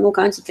hospitals and all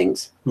kinds of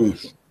things.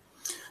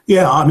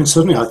 Yeah, I mean,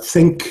 certainly I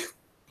think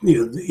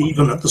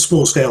even at the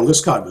small scale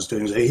this guy was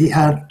doing, he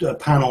had a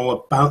panel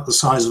about the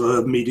size of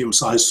a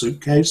medium-sized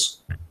suitcase.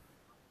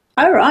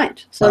 Oh,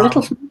 right. So a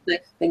little small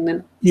thing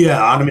then.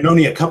 Yeah, I mean,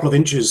 only a couple of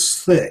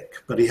inches thick,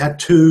 but he had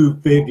two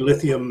big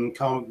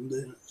lithium-ion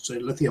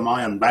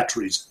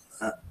batteries.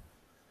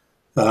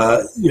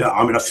 Yeah,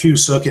 I mean, a few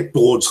circuit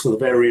boards for the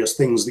various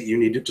things that you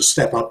needed to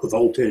step up the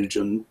voltage,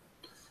 and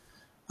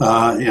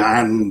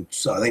and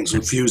I think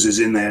some fuses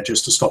in there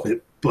just to stop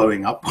it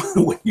blowing up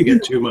when you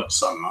get too much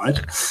sunlight.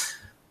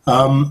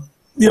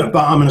 But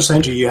I mean,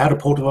 essentially, you had a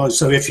portable.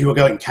 So if you were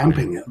going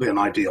camping, it'd be an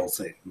ideal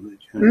thing.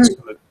 It's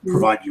going to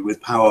provide you with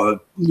power,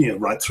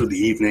 right through the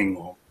evening.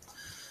 Or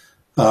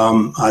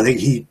I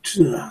think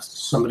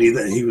somebody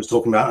that he was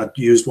talking about had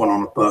used one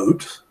on a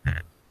boat.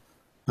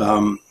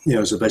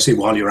 So basically,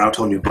 while you're out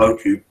on your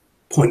boat, you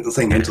point the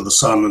thing into the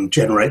sun and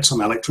generate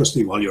some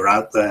electricity while you're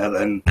out there.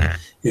 Then,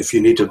 if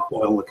you need to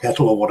boil the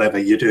kettle or whatever,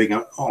 you're doing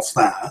it off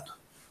that.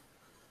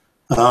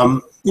 I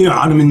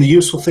mean, the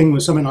useful thing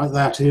with something like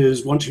that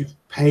is once you've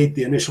paid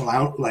the initial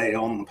outlay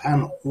on the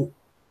panel,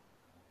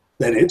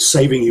 then it's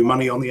saving you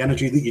money on the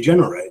energy that you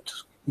generate,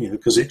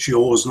 because it's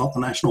yours, not the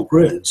national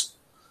grid's.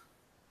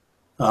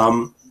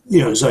 So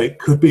it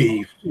could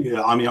be,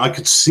 I mean, I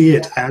could see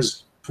it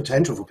as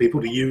potential for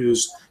people to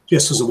use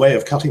just as a way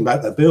of cutting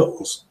back their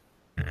bills.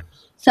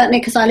 Certainly,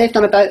 because I lived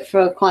on a boat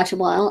for quite a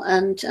while,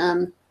 and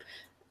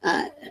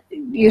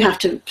you have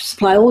to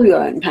supply all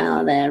your own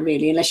power there,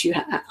 really, unless you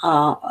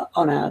are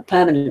on a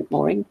permanent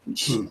mooring.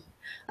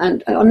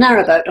 And on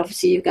narrowboat,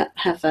 obviously, you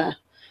have a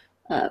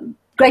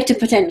greater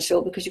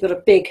potential because you've got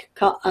a big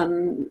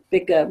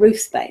roof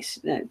space.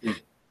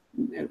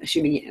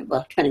 Assuming,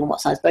 depending on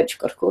what size boat you've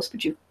got, of course,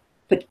 but you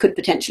could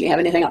potentially have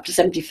anything up to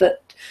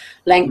 70-foot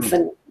length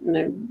and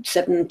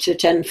 7 to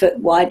 10 foot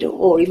wide,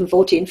 or even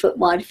 14 foot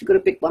wide if you've got a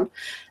big one.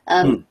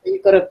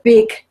 You've got a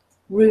big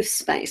roof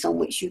space on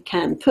which you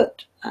can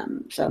put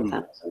solar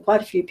panels, and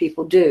quite a few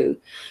people do,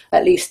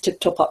 at least to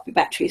top up your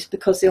batteries,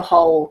 because your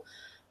whole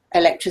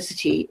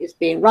electricity is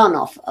being run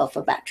off of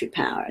a battery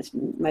power. It's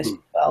most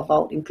 12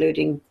 volt,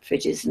 including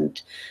fridges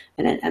and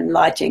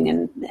lighting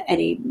and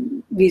any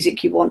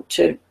music you want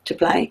to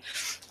play.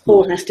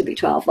 All has to be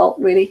 12 volt,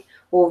 really,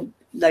 or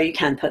though you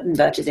can put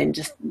inverters in,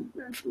 just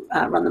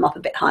run them up a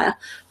bit higher.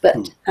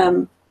 But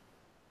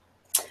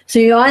so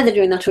you're either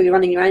doing that, or you're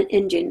running your own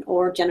engine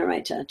or a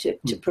generator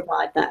to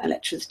provide that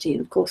electricity.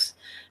 And of course,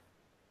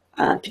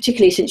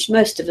 particularly since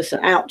most of us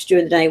are out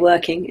during the day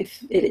working,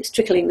 if it's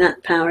trickling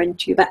that power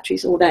into your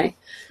batteries all day,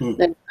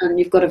 then and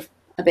you've got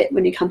a bit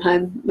when you come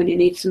home, when you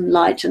need some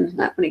light, and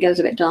that when it goes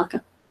a bit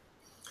darker.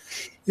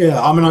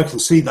 Yeah, I mean, I can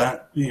see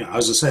that,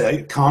 as I say,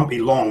 it can't be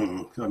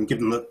long,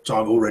 given that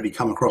I've already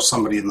come across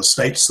somebody in the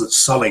States that's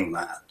selling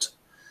that.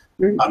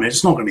 I mean,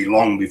 it's not going to be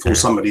long before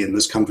somebody in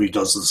this country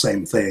does the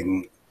same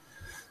thing.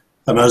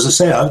 And as I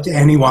say,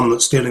 anyone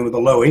that's dealing with a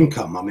low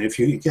income, I mean, if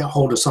you get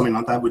hold of something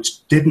like that,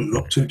 which didn't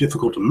look too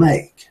difficult to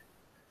make,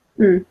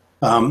 and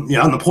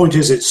the point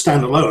is it's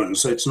standalone,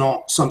 so it's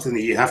not something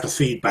that you have to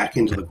feed back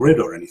into the grid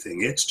or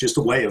anything. It's just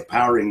a way of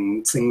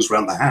powering things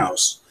around the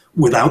house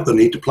without the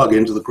need to plug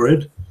into the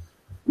grid.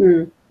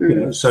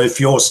 So if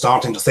you're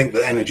starting to think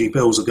that energy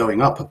bills are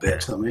going up a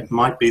bit, I mean, it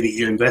might be that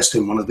you invest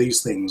in one of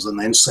these things and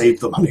then save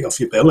the money off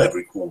your bill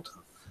every quarter.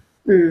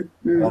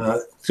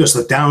 Just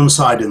the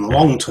downside in the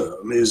long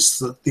term is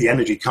that the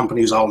energy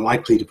companies are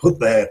likely to put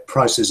their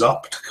prices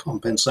up to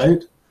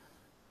compensate.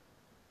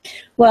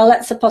 Well,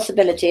 that's a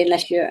possibility,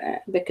 unless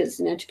because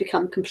to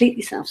become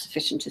completely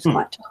self-sufficient is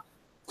quite tough.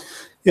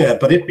 Yeah,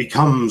 but it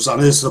becomes, I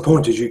mean, this is the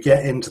point, as you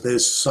get into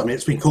this, I mean,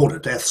 it's been called a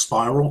death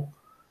spiral.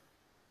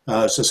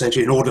 So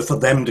essentially, in order for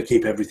them to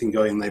keep everything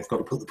going, they've got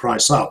to put the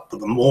price up. But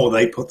the more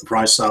they put the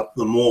price up,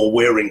 the more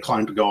we're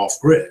inclined to go off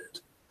grid.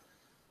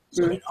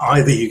 So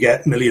either you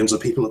get millions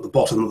of people at the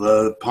bottom of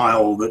the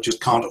pile that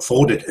just can't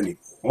afford it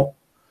anymore.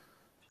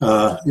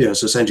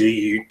 So essentially,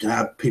 you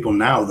have people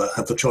now that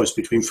have the choice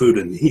between food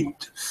and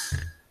heat.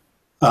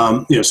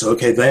 So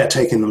okay, they're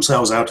taking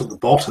themselves out at the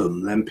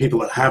bottom. Then people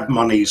that have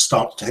money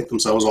start to take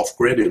themselves off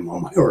grid in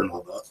one way or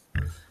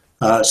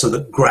another. So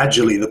that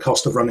gradually the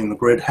cost of running the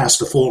grid has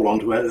to fall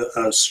onto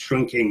a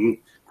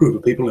shrinking group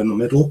of people in the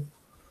middle.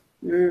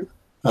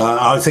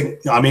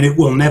 I mean, it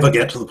will never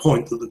get to the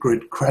point that the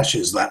grid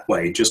crashes that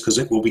way, just because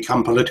it will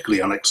become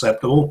politically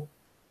unacceptable.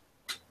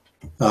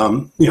 I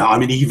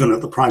mean, even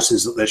at the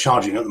prices that they're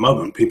charging at the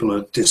moment, people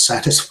are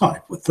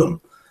dissatisfied with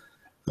them.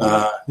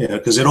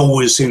 Because it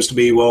always seems to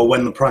be, well,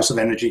 when the price of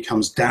energy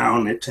comes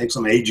down, it takes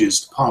them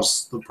ages to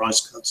pass the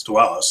price cuts to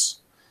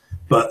us.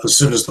 But as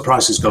soon as the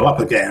prices go up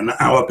again,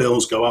 our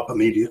bills go up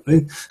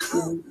immediately.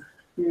 So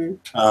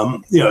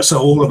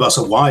all of us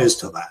are wise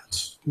to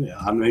that.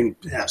 I mean,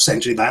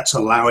 essentially that's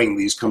allowing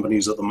these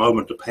companies at the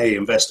moment to pay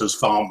investors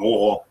far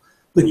more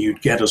than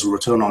you'd get as a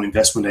return on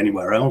investment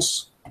anywhere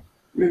else.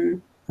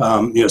 So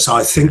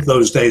I think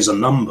those days are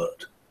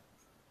numbered.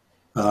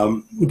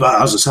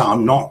 But as I say,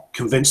 I'm not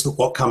convinced that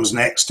what comes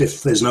next,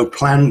 if there's no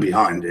plan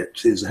behind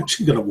it, is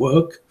actually going to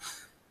work.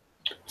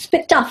 It's a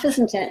bit tough,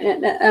 isn't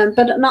it?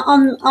 But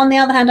on the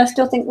other hand, I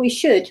still think we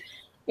should,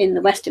 in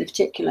the West in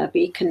particular,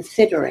 be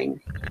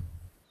considering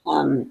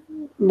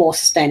more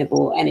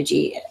sustainable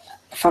energy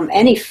from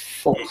any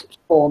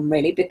form,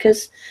 really,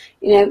 because,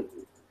 there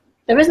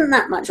isn't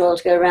that much oil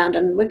to go around,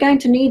 and we're going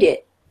to need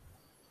it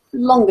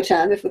longer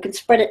term. If we can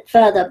spread it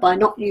further by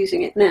not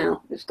using it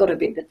now, it's got to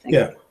be a good thing.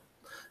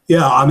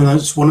 Yeah, I mean,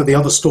 that's one of the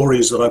other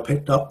stories that I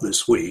picked up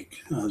this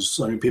week.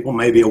 People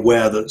may be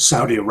aware that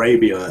Saudi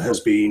Arabia has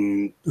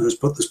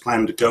put this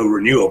plan to go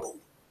renewable.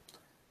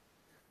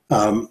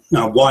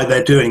 Now, why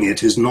they're doing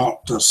it is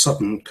not a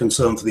sudden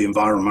concern for the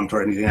environment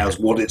or anything else.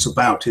 What it's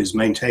about is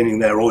maintaining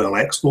their oil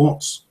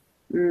exports.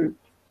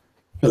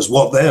 Because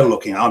what they're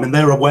looking at, I mean,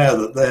 they're aware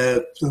that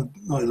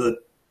the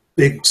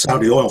big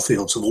Saudi oil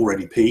fields have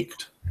already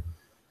peaked.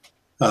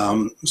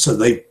 So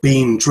they've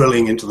been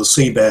drilling into the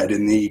seabed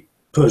in the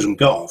Persian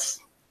Gulf.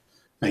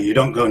 Now, you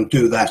don't go and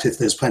do that if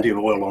there's plenty of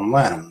oil on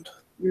land.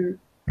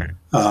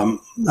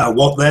 Now,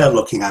 what they're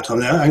looking at, I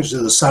mean,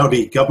 actually the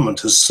Saudi government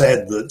has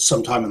said that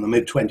sometime in the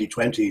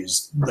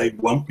mid-2020s they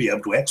won't be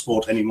able to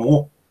export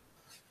anymore.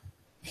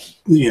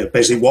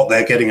 Basically what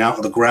they're getting out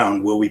of the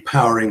ground will be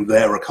powering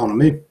their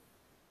economy.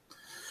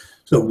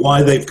 So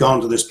why they've gone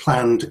to this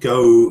plan to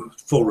go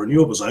for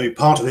renewables, I mean,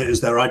 part of it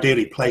is they're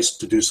ideally placed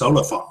to do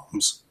solar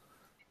farms.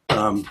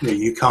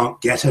 You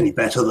can't get any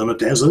better than a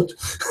desert.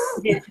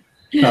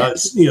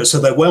 So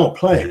they're well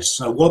placed.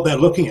 So what they're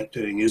looking at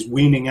doing is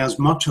weaning as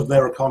much of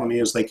their economy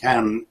as they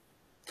can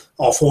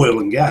off oil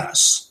and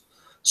gas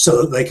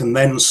so that they can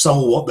then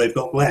sell what they've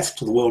got left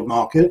to the world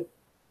market.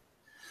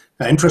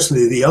 Now,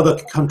 interestingly, the other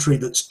country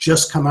that's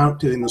just come out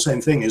doing the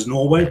same thing is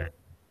Norway.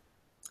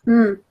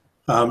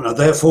 Now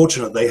they're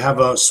fortunate; they have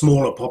a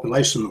smaller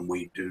population than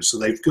we do, so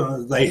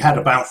they had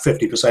about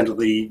 50% of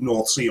the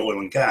North Sea oil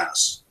and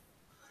gas,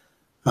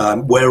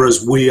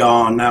 whereas we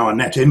are now a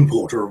net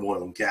importer of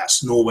oil and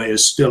gas. Norway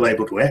is still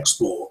able to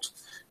export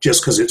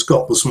just because it's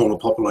got the smaller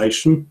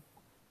population.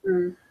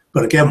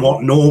 But again,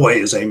 what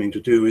Norway is aiming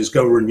to do is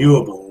go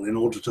renewable in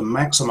order to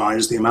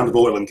maximize the amount of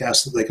oil and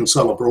gas that they can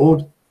sell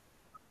abroad.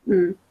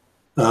 In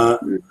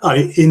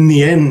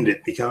the end,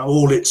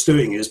 all it's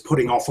doing is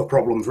putting off a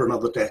problem for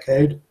another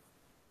decade.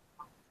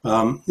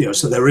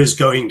 So there is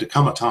going to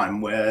come a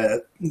time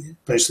where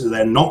basically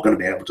they're not going to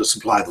be able to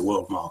supply the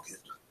world market.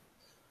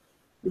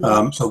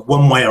 So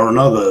one way or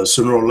another,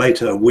 sooner or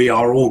later, we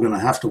are all going to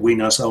have to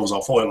wean ourselves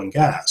off oil and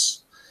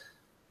gas.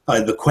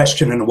 The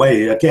question, in a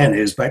way, again,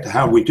 is back to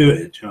how we do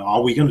it.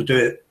 Are we going to do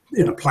it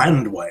in a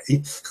planned way?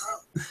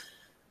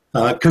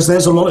 Because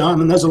there's a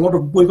lot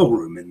of wiggle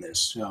room in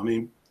this.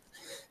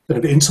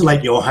 To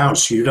insulate your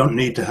house, you don't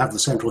need to have the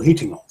central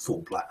heating on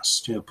full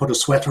blast. Put a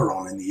sweater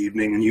on in the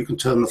evening, and you can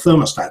turn the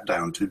thermostat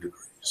down 2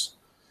 degrees.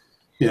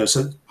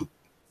 So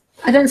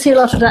I don't see a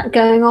lot of that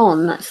going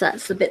on.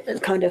 That's the bit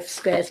that kind of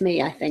scares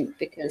me, I think,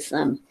 because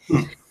the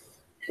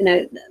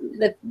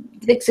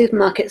big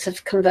supermarkets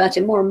have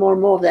converted more and more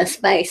and more of their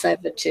space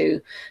over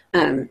to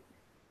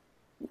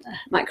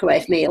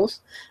microwave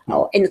meals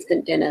or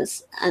instant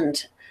dinners,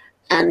 and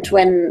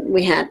when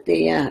we had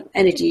the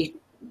energy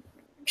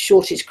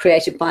shortage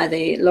created by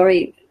the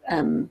lorry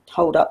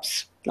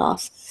hold-ups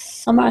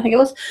last summer, I think it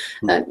was,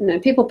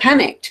 people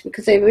panicked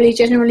because they really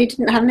genuinely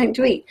didn't have anything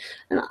to eat,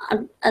 and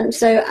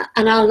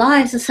our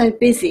lives are so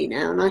busy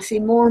now, and I see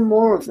more and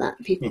more of that,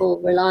 people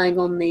relying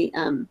on the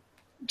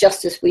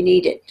just as we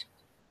need it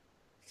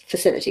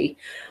facility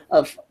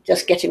of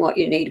just getting what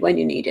you need when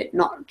you need it,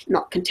 not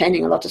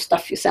containing a lot of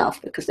stuff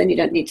yourself, because then you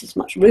don't need as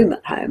much room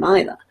at home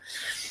either.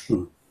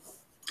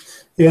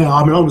 Yeah,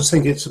 I always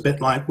think it's a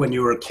bit like when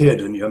you were a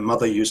kid and your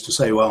mother used to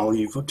say, well,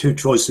 you've got 2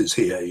 choices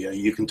here.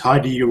 You can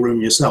tidy your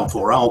room yourself,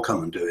 or I'll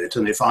come and do it.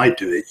 And if I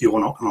do it, you're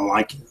not going to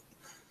like it.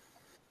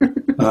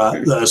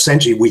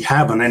 Essentially, we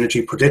have an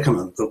energy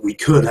predicament that we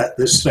could, at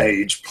this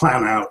stage,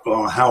 plan out,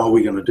 well, how are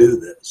we going to do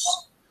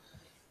this?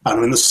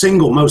 The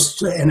single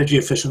most energy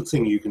efficient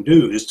thing you can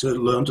do is to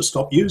learn to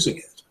stop using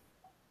it.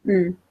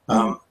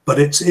 But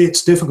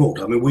it's difficult.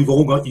 We've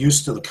all got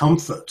used to the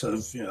comfort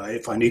of,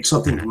 if I need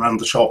something around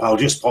the shop, I'll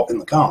just pop in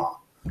the car.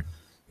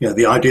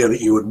 The idea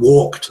that you would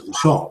walk to the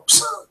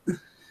shops.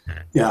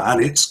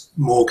 And it's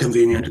more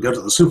convenient to go to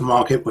the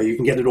supermarket where you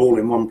can get it all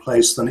in one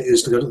place than it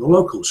is to go to the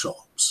local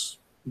shops.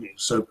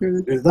 So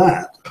do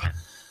that.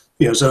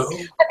 So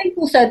I think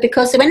also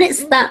because when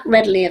it's that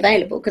readily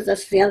available, because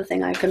that's the other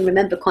thing I can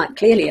remember quite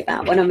clearly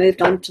about when I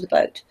moved onto the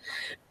boat.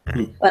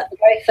 But the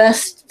very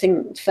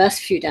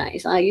first few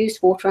days, I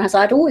used water as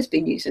I'd always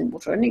been using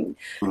water, and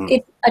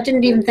I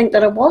didn't even think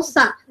that I was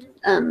that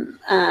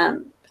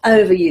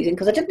overusing,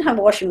 because I didn't have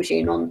a washing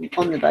machine on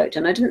the boat,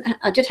 and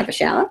I did have a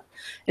shower.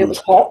 It was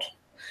hot,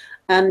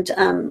 and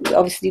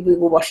obviously we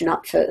were washing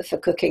up for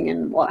cooking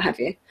and what have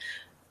you.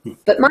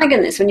 But my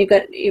goodness, when you've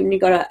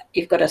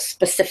got a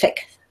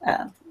specific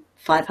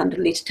 500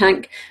 litre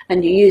tank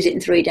and you use it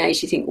in 3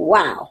 days, you think,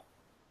 wow,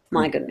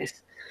 my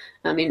goodness.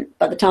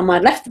 By the time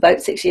I'd left the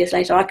boat 6 years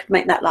later, I could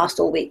make that last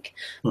all week,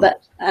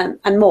 but and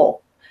more.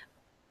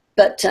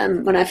 But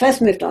when I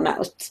first moved on, that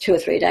was 2 or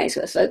 3 days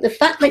worth. So the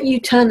fact that you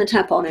turn the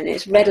tap on and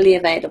it's readily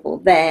available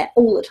there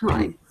all the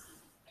time,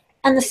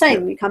 and the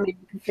same, we come in,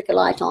 we can flick a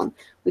light on,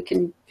 we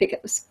can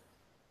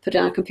put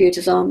our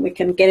computers on, we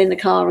can get in the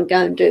car and go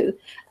and do.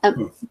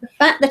 The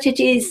fact that it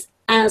is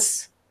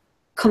as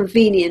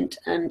convenient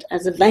and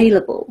as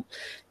available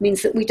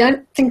means that we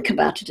don't think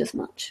about it as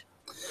much.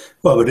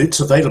 Well, but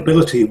its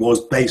availability was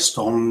based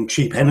on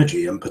cheap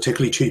energy and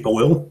particularly cheap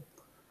oil.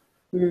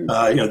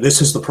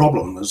 This is the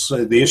problem.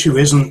 The issue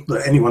isn't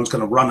that anyone's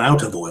going to run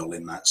out of oil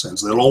in that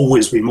sense. There'll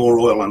always be more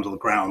oil under the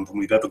ground than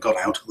we've ever got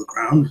out of the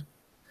ground.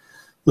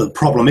 The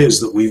problem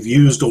is that we've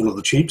used all of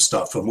the cheap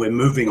stuff and we're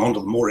moving on to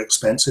the more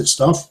expensive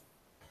stuff.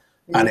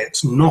 And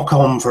its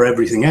knock-on for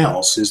everything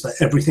else is that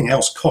everything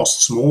else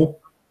costs more.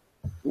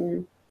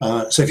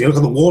 So if you look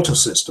at the water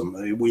system,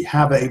 we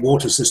have a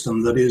water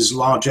system that is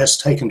largesse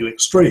taken to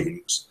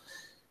extremes,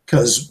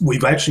 because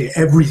we've actually,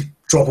 every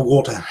drop of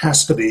water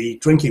has to be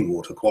drinking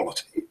water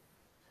quality,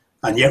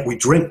 and yet we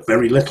drink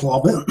very little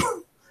of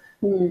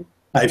it.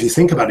 If you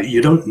think about it,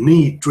 you don't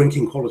need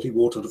drinking quality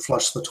water to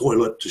flush the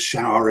toilet, to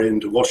shower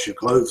in, to wash your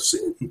clothes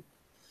in.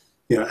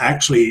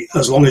 Actually,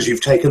 as long as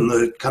you've taken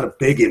the kind of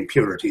big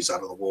impurities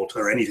out of the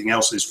water, anything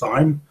else is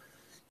fine,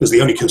 because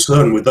the only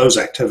concern with those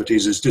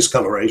activities is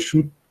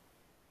discoloration.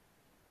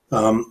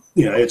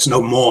 It's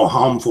no more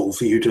harmful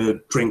for you to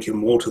drink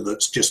in water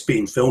that's just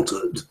been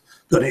filtered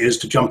than it is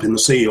to jump in the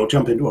sea or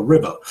jump into a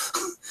river,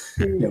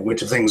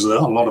 which are things that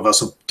a lot of us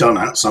have done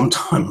at some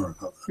time or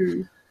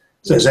another.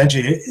 So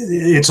essentially,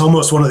 it's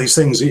almost one of these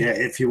things,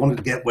 if you wanted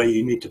to get where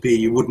you need to be,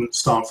 you wouldn't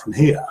start from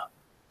here.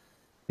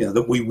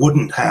 That we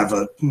wouldn't have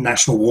a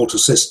national water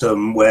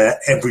system where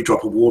every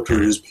drop of water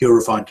is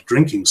purified to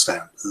drinking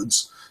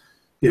standards.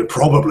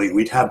 Probably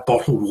we'd have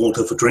bottled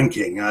water for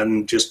drinking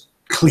and just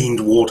cleaned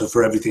water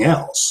for everything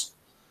else.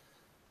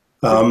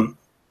 So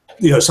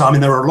I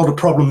mean, there are a lot of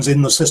problems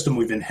in the system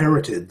we've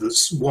inherited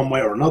that's one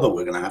way or another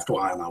we're going to have to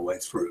iron our way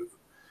through.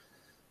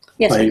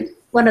 Yes,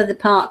 one of the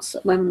parts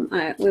when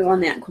we were on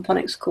the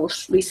aquaponics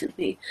course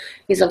recently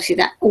is obviously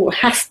that all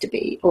has to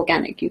be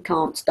organic. You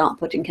can't start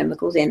putting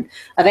chemicals in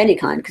of any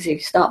kind, because if you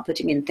start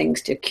putting in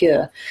things to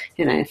cure,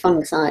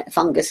 fungus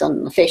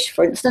on the fish,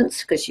 for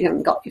instance, because you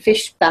haven't got your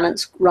fish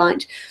balance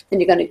right, then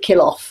you're going to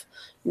kill off,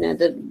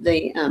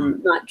 the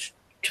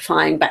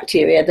nitrifying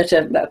bacteria that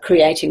are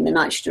creating the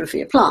nitrogen for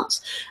your plants.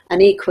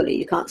 And equally,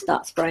 you can't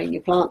start spraying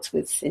your plants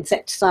with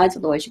insecticides,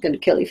 otherwise you're going to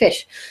kill your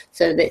fish.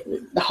 So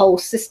the whole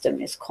system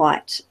is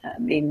quite,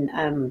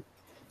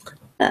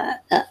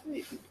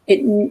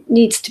 it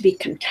needs to be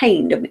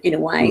contained in a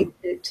way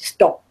to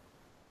stop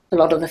a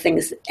lot of the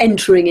things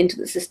entering into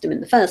the system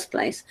in the first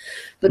place.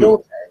 But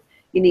also,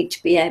 you need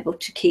to be able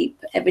to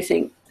keep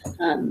everything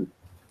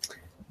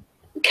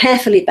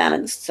carefully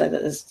balanced so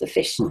that the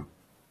fish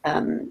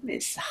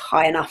it's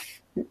high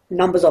enough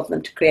numbers of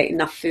them to create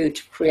enough food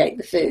to create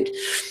the food,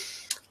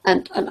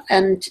 and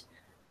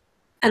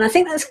I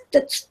think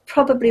that's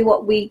probably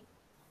what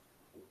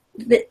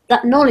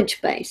that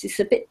knowledge base is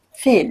a bit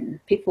thin.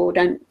 People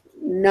don't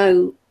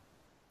know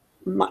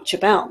much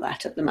about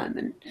that at the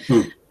moment,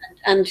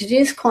 and it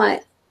is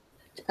quite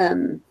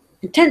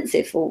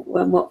intensive for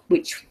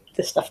which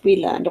the stuff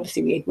we learned.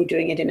 Obviously, we're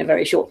doing it in a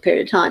very short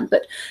period of time,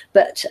 but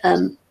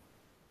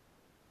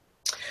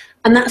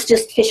and that's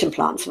just fish and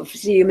plants.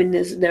 Obviously, I mean,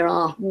 there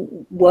are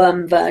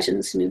worm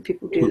versions.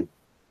 People do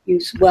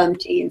use worm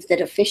tea instead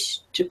of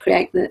fish to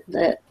create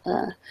the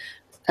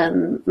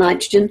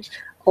nitrogen,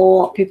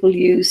 or people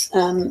use.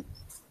 There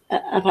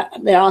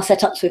are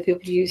setups where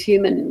people use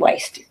human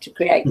waste to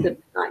create the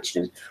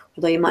nitrogen.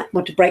 Although you might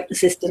want to break the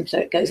system so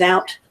it goes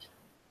out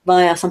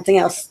via something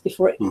else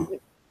before the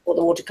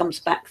water comes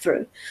back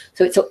through.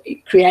 So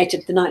it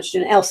created the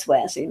nitrogen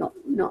elsewhere. So you're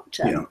not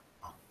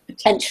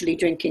potentially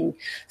drinking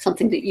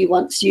something that you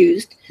once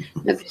used.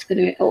 Nobody's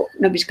going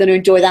to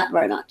enjoy that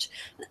very much.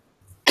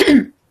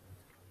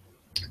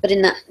 But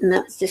in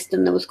that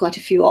system, there was quite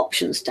a few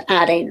options to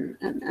add in,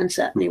 and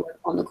certainly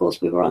on the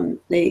course we were on,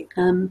 the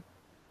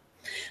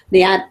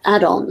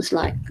add-ons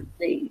like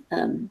the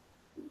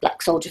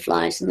black soldier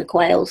flies and the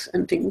quails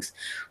and things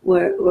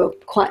were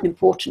quite an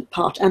important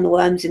part, and the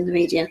worms in the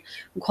media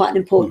were quite an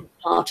important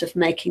part of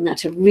making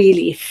that a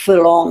really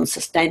full-on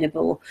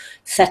sustainable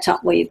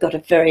setup where you've got a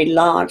very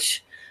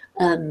large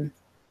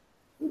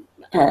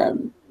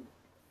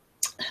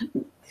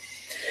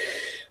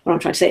what I'm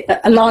trying to say,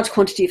 a large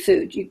quantity of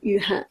food. You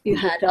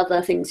had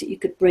other things that you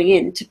could bring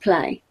in to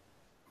play.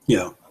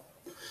 Yeah,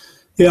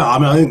 I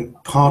mean, I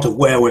think part of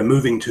where we're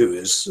moving to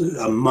is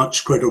a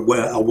much greater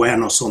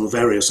awareness on the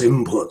various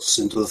inputs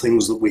into the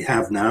things that we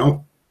have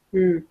now.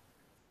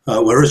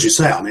 Whereas you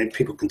say, I mean,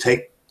 people can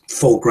take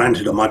for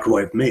granted a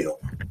microwave meal,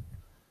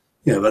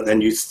 but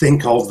then you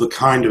think of the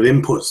kind of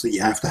inputs that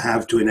you have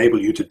to enable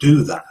you to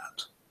do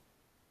that.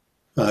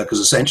 Because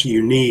essentially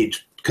you need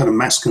kind of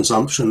mass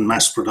consumption,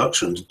 mass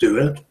production to do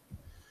it.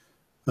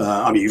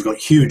 I mean, you've got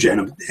huge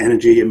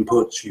energy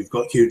inputs, you've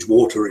got huge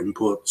water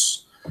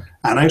inputs,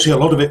 and actually a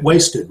lot of it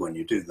wasted when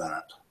you do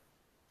that.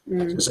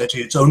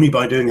 Essentially, it's only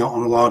by doing it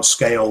on a large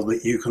scale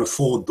that you can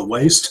afford the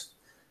waste.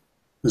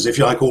 Because if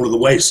you like, all of the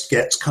waste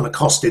gets kind of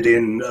costed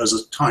in as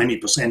a tiny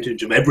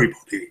percentage of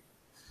everybody.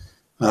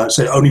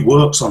 So it only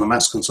works on a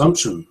mass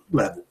consumption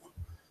level.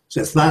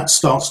 So if that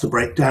starts to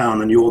break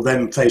down and you're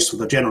then faced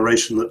with a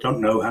generation that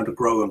don't know how to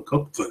grow and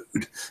cook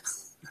food,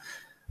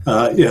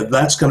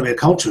 that's going to be a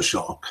culture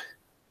shock.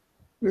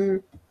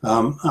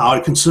 I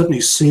can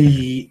certainly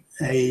see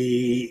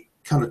a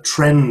kind of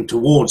trend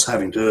towards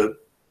having to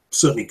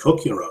certainly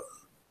cook your own.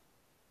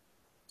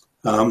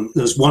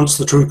 There's once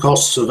the true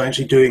costs of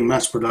actually doing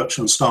mass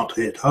production start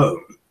to hit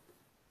home,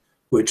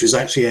 which is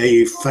actually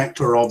a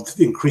factor of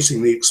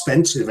increasingly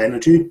expensive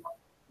energy.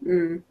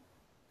 The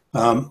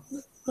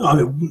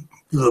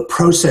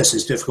process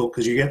is difficult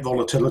because you get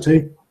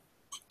volatility.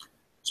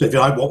 So if you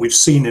like what we've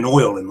seen in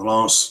oil in the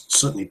last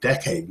certainly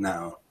decade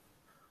now,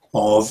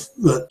 of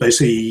that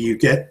basically you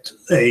get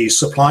a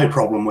supply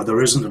problem where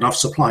there isn't enough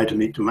supply to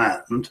meet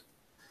demand.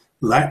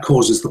 That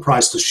causes the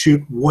price to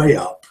shoot way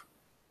up.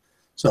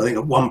 So I think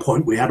at one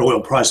point we had oil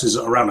prices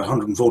at around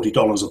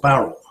 $140 a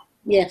barrel.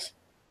 Yes.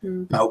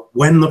 Now,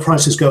 when the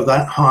prices go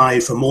that high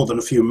for more than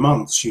a few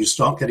months, you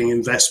start getting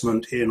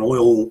investment in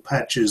oil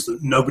patches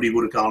that nobody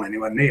would have gone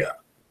anywhere near.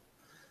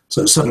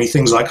 So suddenly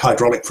things like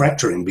hydraulic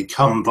fracturing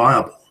become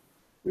viable.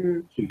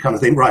 You kind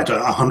of think, right,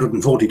 at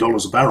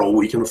 $140 a barrel,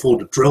 we can afford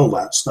to drill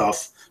that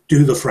stuff,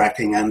 do the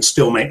fracking, and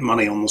still make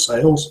money on the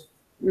sales.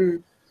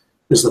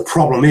 Because the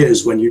problem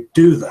is, when you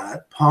do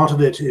that, part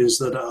of it is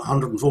that at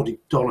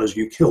 $140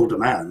 you kill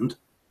demand,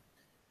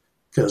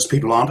 because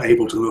people aren't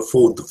able to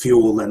afford the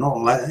fuel, they're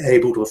not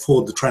able to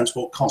afford the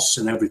transport costs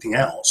and everything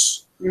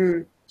else.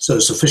 So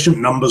sufficient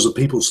numbers of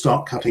people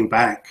start cutting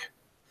back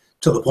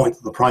to the point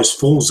that the price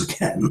falls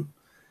again.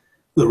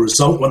 The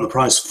result when the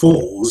price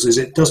falls is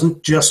it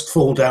doesn't just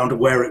fall down to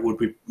where it would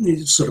be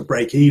sort of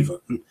break even,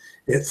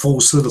 it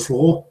falls through the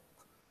floor.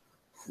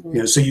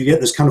 So you get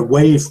this kind of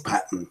wave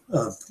pattern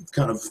of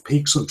kind of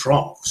peaks and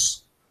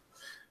troughs.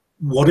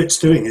 What it's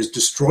doing is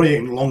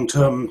destroying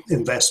long-term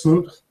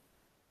investment.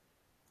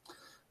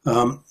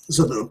 So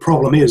the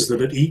problem is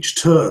that at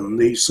each turn,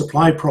 the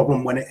supply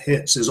problem when it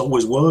hits is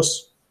always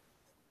worse.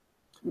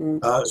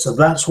 So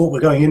that's what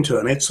we're going into,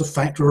 and it's a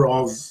factor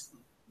of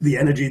the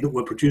energy that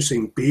we're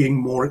producing being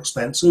more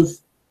expensive.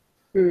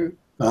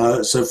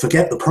 So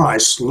forget the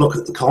price, look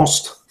at the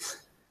cost.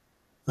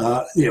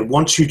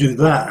 Once you do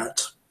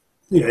that,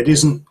 it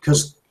isn't,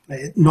 because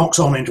it knocks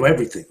on into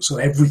everything. So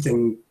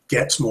everything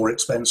gets more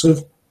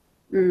expensive.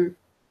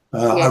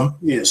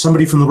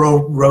 Somebody from the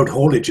road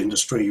haulage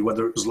industry,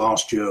 whether it was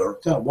last year or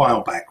a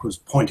while back, was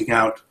pointing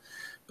out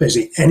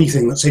basically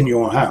anything that's in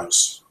your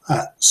house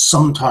at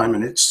some time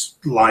in its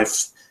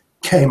life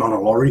came on a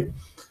lorry.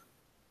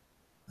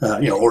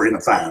 Or in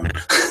a van.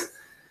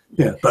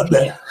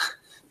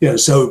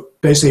 So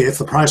basically if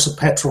the price of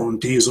petrol and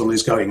diesel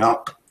is going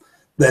up,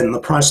 then the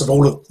price of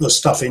all of the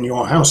stuff in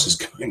your house is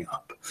going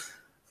up.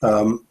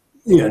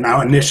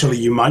 Now initially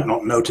you might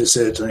not notice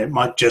it, and it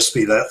might just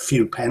be that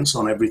few pence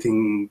on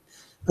everything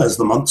as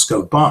the months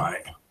go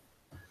by.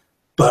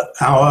 But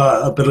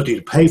our ability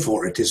to pay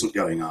for it isn't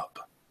going up.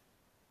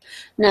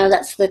 No,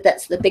 that's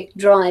the big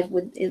drive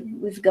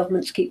with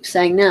governments keep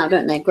saying now,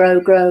 don't they? Grow,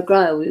 grow,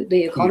 grow.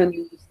 The economy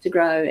needs to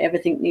grow.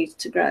 Everything needs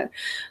to grow.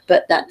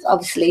 But that's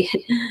obviously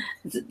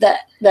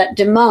that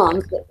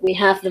demand that we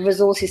have the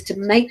resources to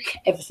make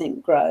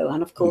everything grow.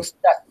 And of course,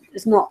 that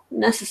is not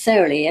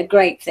necessarily a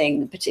great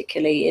thing,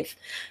 particularly if,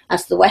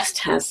 as the West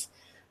has,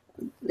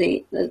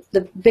 the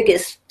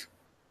biggest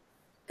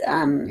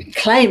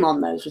claim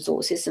on those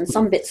resources, and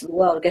some bits of the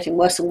world are getting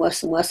worse and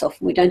worse and worse off,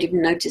 and we don't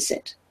even notice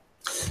it.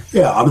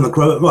 Yeah,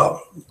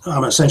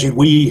 essentially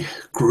we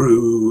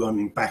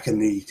grew back in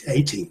the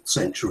 18th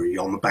century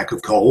on the back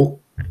of coal,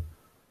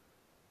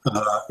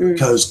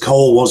 because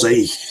coal was a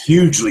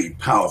hugely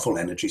powerful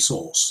energy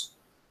source.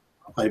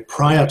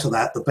 Prior to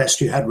that, the best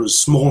you had was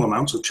small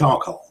amounts of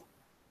charcoal.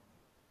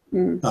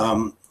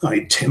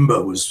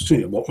 Timber was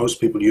what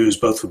most people use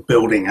both for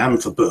building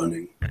and for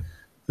burning.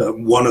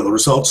 One of the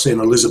results in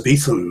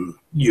Elizabethan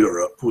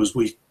Europe was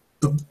we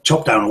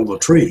chopped down all the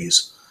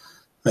trees.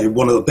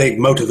 One of the big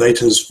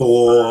motivators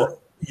for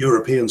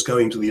Europeans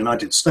going to the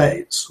United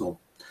States, or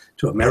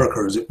to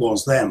America as it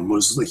was then,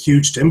 was the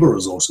huge timber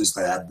resources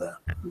they had there.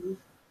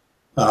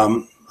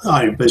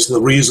 Basically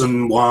the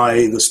reason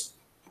why the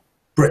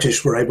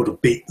British were able to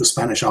beat the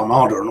Spanish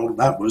Armada and all of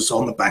that was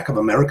on the back of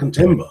American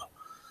timber.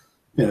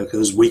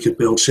 Because we could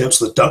build ships,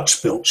 the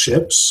Dutch built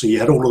ships, so you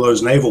had all of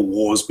those naval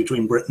wars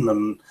between Britain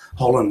and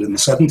Holland in the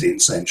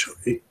 17th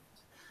century.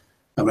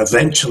 And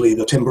eventually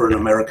the timber in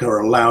America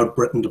allowed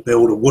Britain to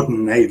build a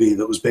wooden navy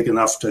that was big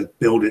enough to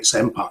build its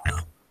empire.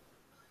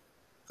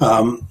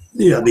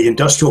 The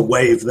industrial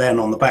wave then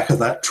on the back of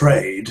that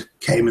trade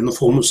came in the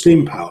form of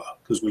steam power,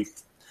 because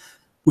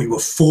we were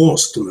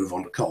forced to move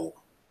on to coal.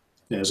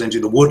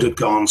 Essentially the wood had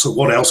gone, so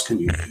what else can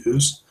you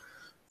use?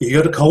 You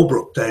go to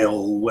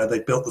Coalbrookdale, where they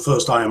built the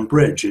first iron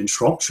bridge in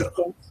Shropshire.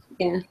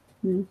 Yeah.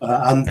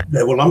 And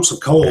there were lumps of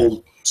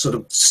coal sort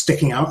of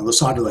sticking out on the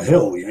side of the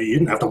hill. You know, you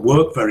didn't have to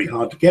work very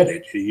hard to get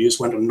it. You just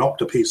went and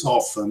knocked a piece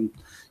off, and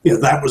you know,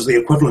 that was the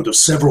equivalent of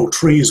several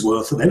trees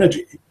worth of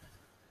energy.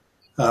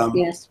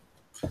 Yes.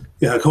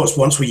 Yeah, of course,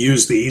 once we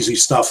used the easy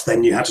stuff,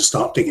 then you had to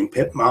start digging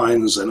pit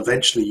mines, and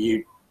eventually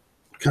you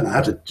kind of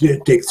had to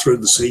dig through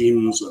the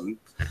seams. And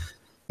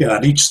you know,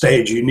 at each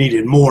stage, you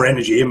needed more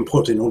energy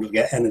input in order to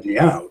get energy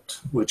out,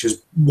 which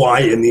is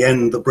why, in the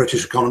end, the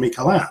British economy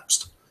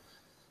collapsed.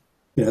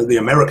 You know, the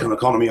American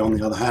economy, on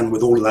the other hand,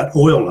 with all of that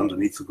oil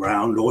underneath the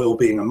ground, oil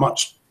being a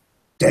much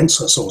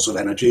denser source of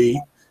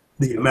energy,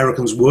 the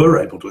Americans were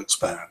able to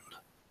expand.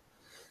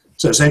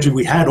 So essentially,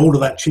 we had all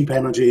of that cheap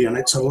energy, and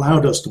it's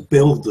allowed us to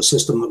build the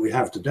system that we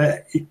have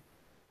today.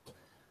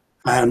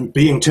 And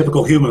being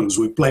typical humans,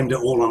 we blamed it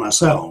all on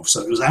ourselves.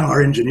 So it was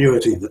our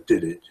ingenuity that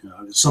did it. You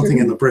know, it's something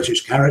in the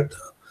British character.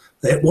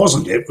 It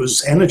wasn't. It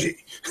was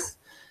energy.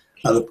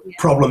 The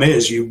problem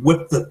is you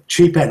whip the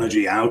cheap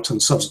energy out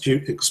and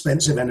substitute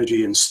expensive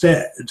energy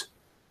instead.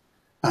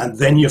 And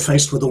then you're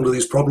faced with all of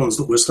these problems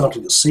that we're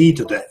starting to see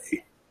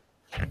today,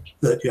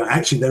 that you know,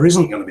 actually there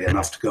isn't going to be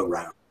enough to go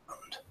around.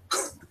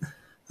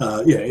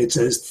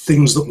 It's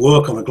things that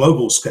work on a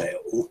global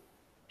scale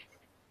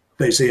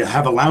basically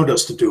have allowed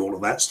us to do all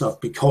of that stuff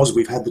because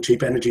we've had the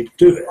cheap energy to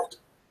do it.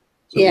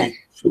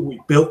 So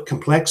we built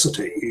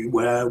complexity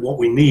where what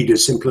we need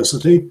is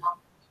simplicity.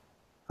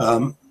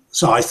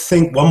 So I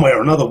think one way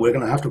or another we're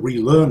going to have to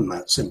relearn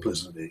that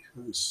simplicity.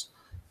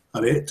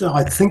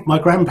 I think my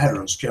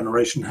grandparents'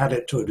 generation had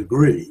it to a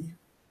degree.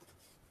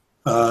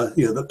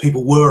 That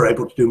people were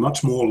able to do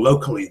much more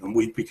locally than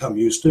we've become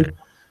used to.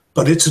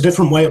 But it's a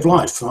different way of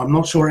life. I'm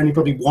not sure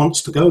anybody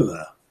wants to go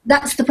there.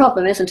 That's the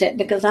problem, isn't it?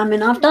 Because I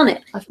mean, I've done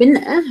it. I've been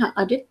there.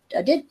 I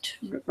did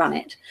run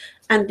it,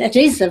 and it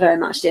is a very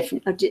much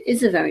different. It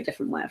is a very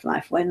different way of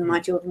life. When my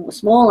children were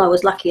small, I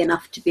was lucky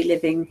enough to be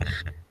living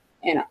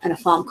in a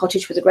farm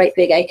cottage with a great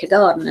big acre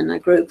garden, and I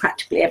grew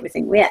practically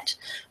everything we ate.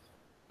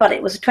 But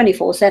it was a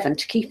 24/7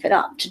 to keep it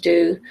up,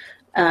 to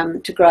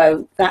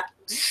grow that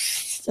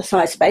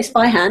size space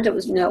by hand. It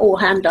was all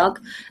hand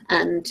dug,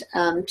 and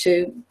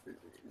to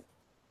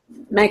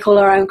make all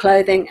our own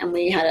clothing, and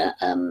we had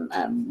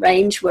a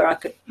range where I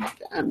could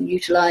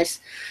utilize.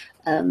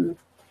 That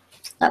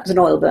was an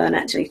oil burn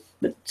actually,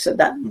 but so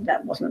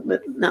that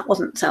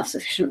wasn't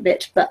self-sufficient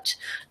bit. But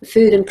the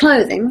food and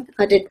clothing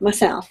I did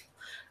myself.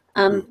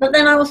 But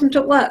then I wasn't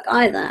at work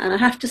either, and I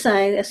have to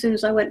say, as soon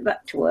as I went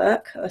back to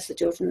work, as the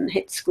children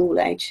hit school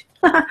age,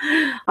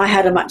 I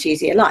had a much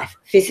easier life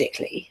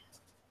physically.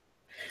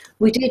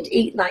 We did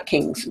eat like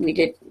kings. We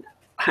did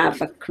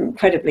have an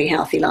incredibly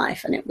healthy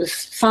life, and it was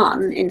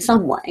fun in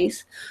some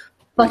ways,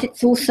 but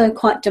it's also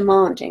quite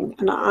demanding.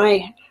 And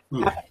I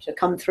happened to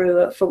come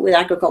through with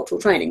agricultural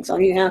training, so I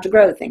knew how to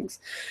grow things.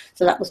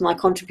 So that was my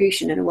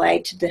contribution in a way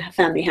to the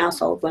family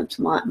household once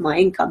my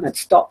income had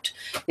stopped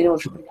in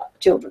order to bring up the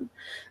children.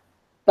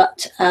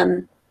 But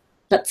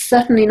that's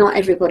certainly not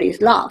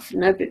everybody's love.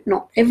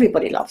 Not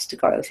everybody loves to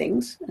grow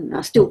things, and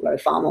I still grow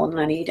far more than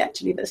I need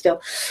actually,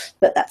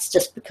 but that's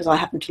just because I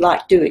happen to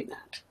like doing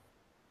that.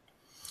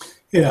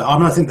 Yeah,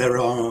 I think there's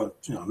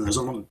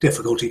a lot of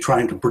difficulty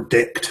trying to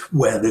predict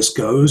where this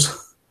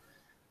goes.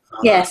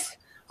 Yes.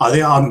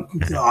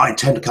 I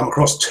tend to come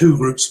across two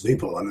groups of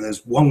people. I mean,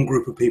 there's one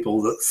group of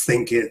people that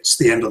think it's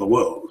the end of the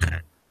world.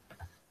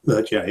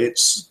 That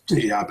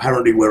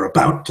apparently we're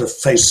about to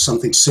face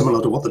something similar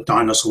to what the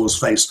dinosaurs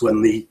faced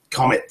when the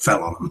comet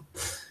fell on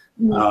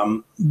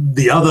them.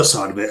 The other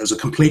side of it is a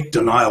complete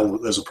denial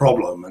that there's a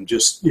problem, and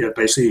just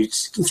basically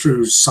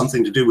through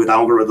something to do with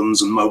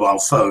algorithms and mobile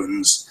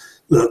phones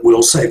that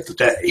will save the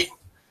day.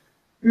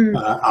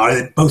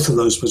 Both of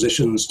those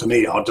positions, to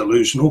me, are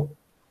delusional.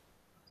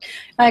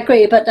 I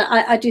agree, but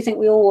I do think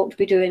we all ought to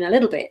be doing a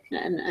little bit,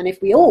 and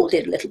if we all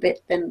did a little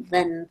bit,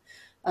 then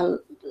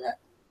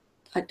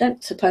I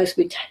don't suppose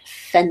we'd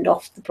fend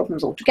off the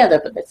problems altogether,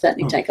 but they'd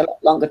certainly take a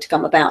lot longer to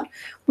come about,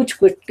 which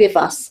would give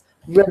us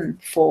room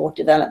for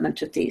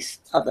development of these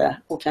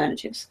other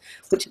alternatives,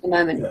 which at the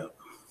moment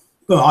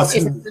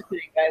isn't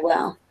doing very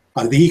well.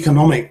 The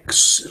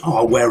economics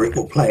are where it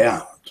will play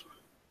out.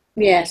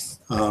 Yes.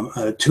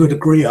 To a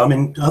degree. I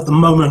mean, at the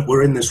moment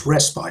we're in this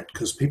respite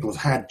because people have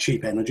had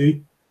cheap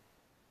energy.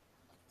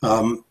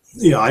 One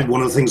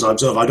of the things I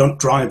observe, I don't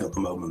drive at the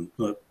moment,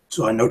 but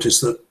I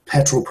noticed that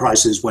petrol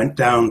prices went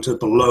down to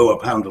below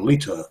 £1 a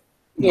litre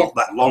not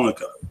that long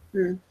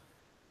ago.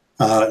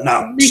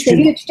 Now, it makes a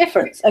huge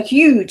difference. A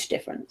huge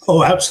difference.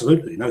 Oh,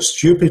 absolutely. No,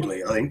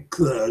 stupidly, I think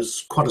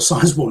there's quite a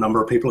sizable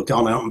number of people have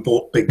gone out and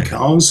bought big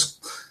cars.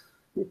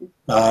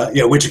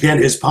 Which again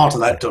is part of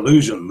that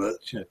delusion that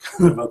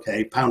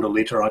okay, £1 a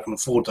litre, I can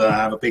afford to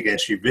have a big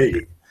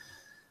SUV.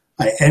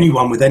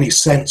 Anyone with any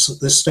sense at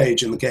this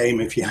stage in the game,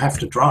 if you have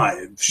to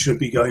drive, should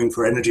be going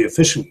for energy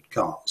efficient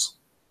cars.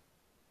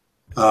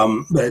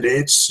 But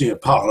it's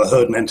part of the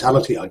herd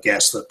mentality, I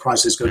guess, that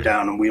prices go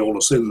down and we all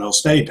assume they'll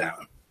stay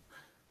down.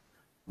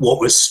 What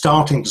we're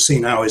starting to see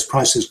now is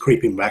prices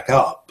creeping back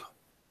up.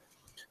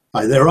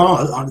 There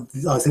are,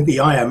 I think the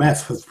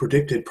IMF have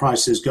predicted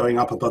prices going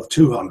up above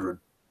 $200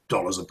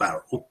 a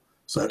barrel.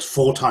 So that's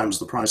 4 times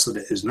the price that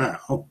it is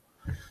now.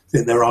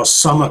 There are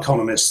some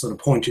economists that are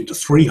pointing to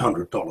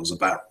 $300 a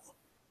barrel.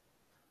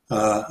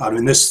 I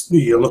mean, this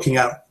you're looking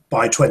at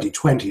by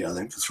 2020, I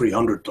think, for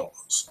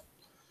 $300.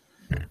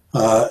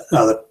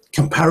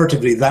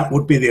 Comparatively, that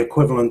would be the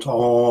equivalent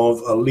of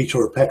a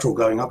litre of petrol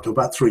going up to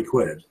about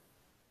 £3.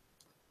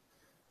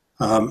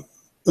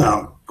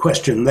 Now,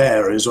 question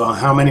there is, well,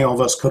 how many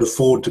of us could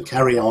afford to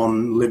carry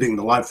on living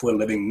the life we're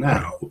living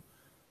now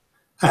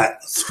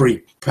at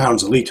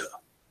 £3 a litre?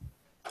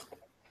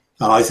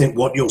 I think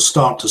what you'll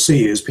start to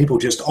see is people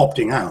just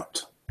opting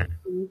out.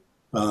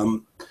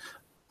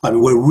 I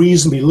mean, we're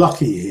reasonably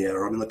lucky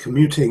here. I mean, the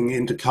commuting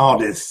into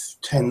Cardiff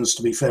tends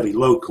to be fairly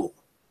local.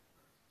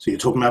 So you're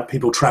talking about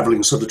people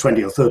travelling sort of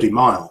 20 or 30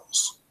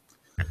 miles.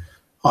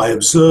 I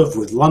observed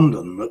with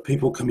London that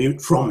people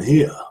commute from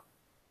here.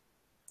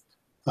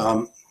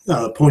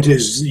 The point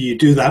is, you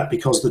do that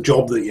because the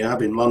job that you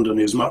have in London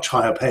is much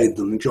higher paid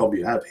than the job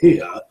you have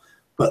here,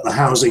 but the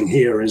housing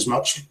here is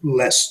much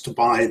less to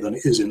buy than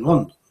it is in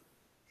London.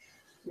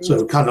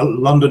 So kind of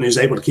London is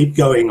able to keep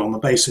going on the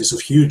basis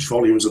of huge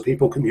volumes of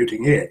people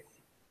commuting in.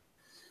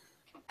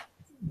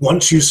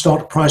 Once you start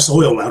to price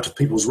oil out of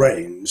people's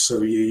range,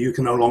 so you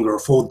can no longer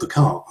afford the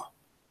car,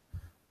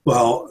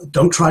 well,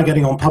 don't try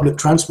getting on public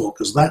transport,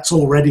 because that's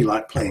already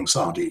like playing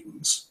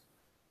sardines.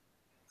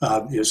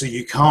 So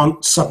you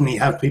can't suddenly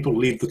have people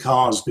leave the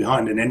cars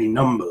behind in any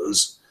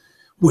numbers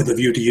with a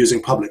view to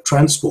using public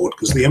transport,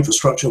 because the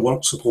infrastructure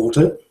won't support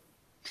it.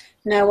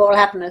 No, what will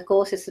happen, of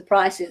course, is the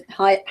prices,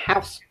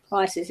 house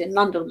prices in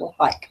London will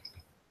hike.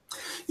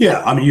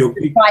 Yeah, I mean, you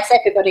price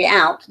everybody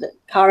out that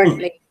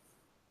currently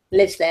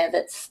lives there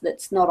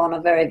that's not on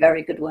a very,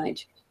 very good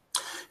wage.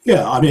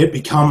 Yeah, I mean, it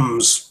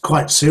becomes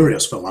quite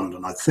serious for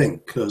London, I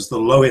think, because the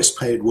lowest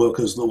paid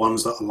workers are the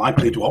ones that are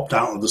likely to opt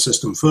out of the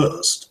system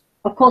first.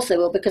 Of course they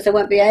will, because they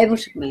won't be able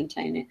to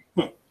maintain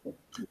it.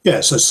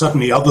 Yeah, so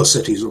suddenly other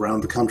cities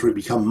around the country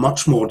become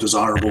much more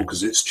desirable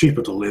because it's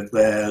cheaper to live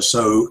there.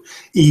 So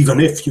even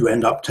if you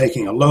end up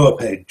taking a lower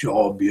paid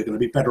job, you're going to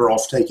be better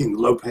off taking the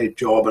low paid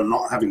job and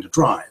not having to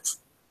drive.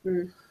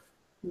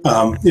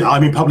 I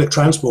mean, public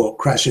transport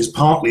crashes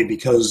partly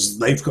because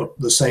they've got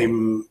the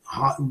same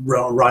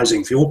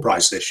rising fuel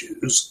price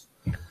issues,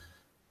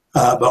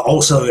 but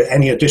also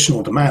any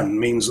additional demand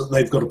means that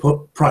they've got to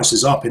put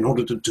prices up in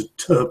order to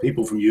deter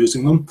people from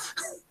using them.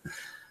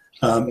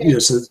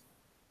 So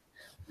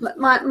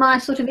my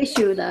sort of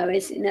issue, though,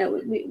 is,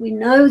 we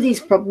know these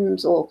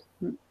problems, or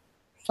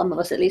some of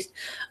us at least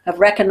have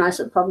recognised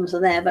that the problems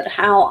are there, but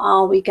how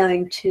are we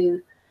going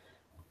to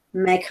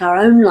make our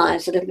own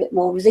lives a little bit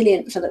more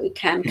resilient so that we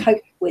can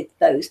cope with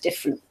those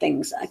different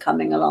things that are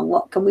coming along?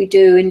 What can we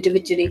do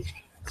individually?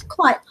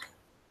 Not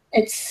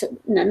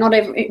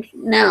every,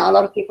 now a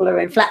lot of people are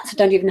in flats that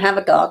don't even have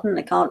a garden.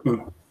 They can't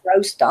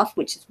grow stuff,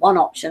 which is one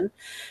option.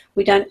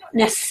 We don't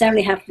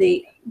necessarily have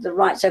the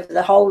rights over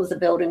the whole of the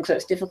building, so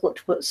it's difficult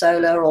to put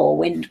solar or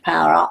wind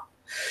power up,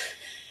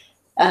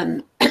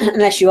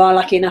 unless you are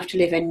lucky enough to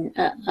live in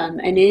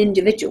an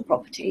individual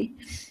property.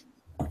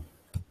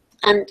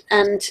 And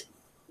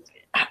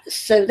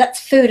so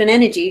that's food and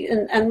energy.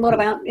 And what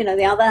about,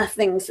 the other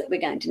things that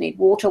we're going to need?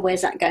 Water,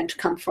 where's that going to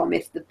come from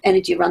if the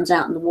energy runs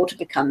out and the water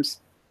becomes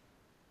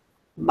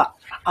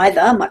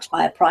either much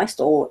higher priced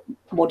or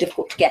more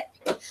difficult to get?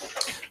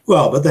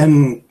 Well, but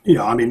then,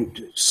 I mean,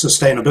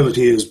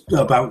 sustainability is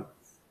about,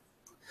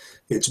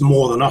 it's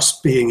more than us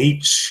being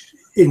each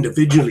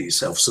individually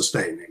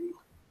self-sustaining,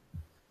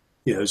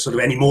 sort of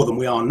any more than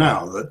we are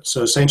now.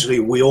 So essentially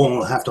we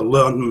all have to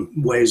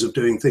learn ways of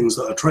doing things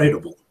that are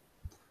tradable.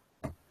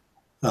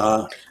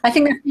 I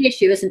think that's the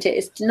issue, isn't it?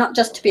 It's not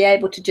just to be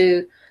able to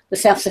do the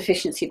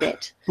self-sufficiency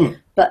bit,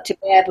 but to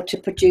be able to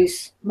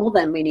produce more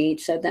than we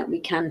need so that we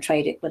can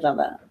trade it with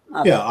other.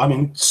 Yeah, I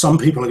mean, some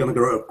people are going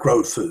to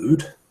grow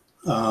food.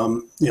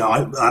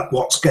 At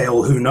what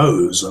scale, who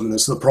knows? I mean,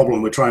 this is the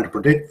problem. We're trying to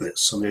predict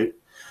this. I mean,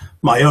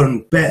 my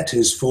own bet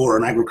is for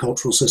an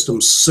agricultural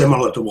system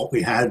similar to what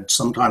we had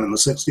sometime in the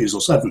 60s or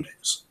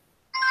 70s.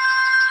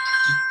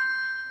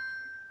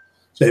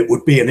 So it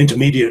would be an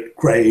intermediate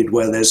grade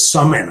where there's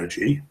some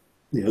energy,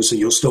 so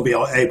you'll still be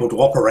able to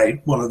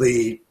operate one of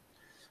the,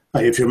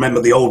 if you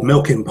remember the old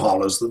milking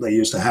parlours that they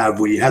used to have,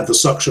 where you had the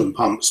suction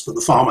pumps, but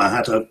the farmer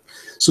had to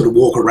sort of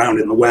walk around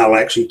in the well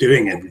actually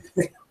doing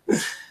everything.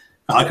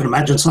 I can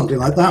imagine something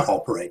like that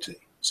operating.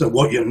 So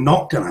what you're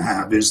not going to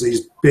have is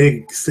these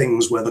big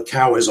things where the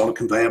cow is on a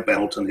conveyor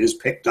belt and is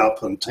picked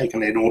up and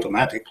taken in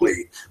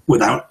automatically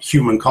without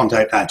human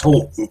contact at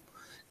all,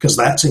 because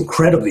that's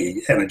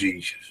incredibly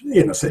energy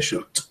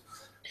inefficient.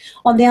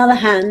 On the other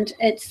hand,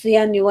 it's the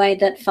only way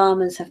that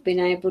farmers have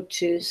been able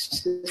to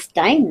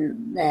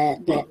sustain their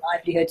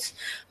livelihoods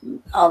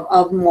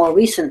of more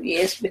recent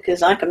years,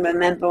 because I can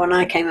remember when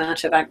I came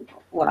out of I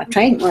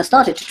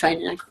started to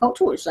train in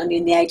agriculture, which was only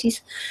in the 80s.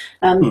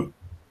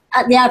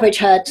 The average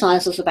herd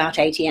size was about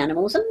 80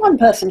 animals, and one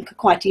person could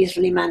quite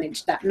easily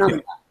manage that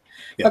number.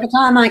 By the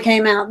time I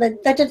came out,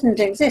 they didn't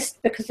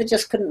exist because they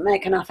just couldn't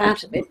make enough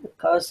out of it,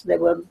 because they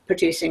were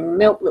producing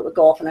milk that would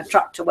go off in a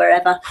truck to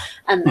wherever,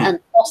 and the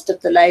cost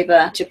of the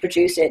labour to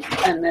produce it,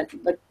 and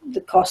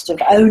the cost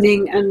of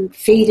owning and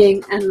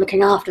feeding and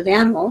looking after the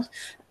animals,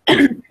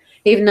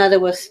 even though they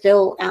were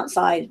still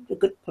outside a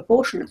good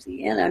proportion of the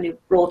year, they only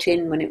brought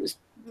in when it was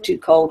too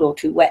cold or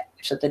too wet,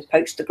 so they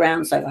poached the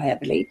ground so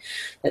heavily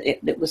that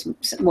it was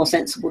more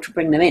sensible to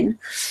bring them in.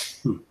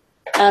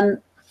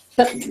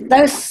 But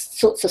those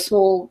sorts of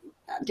small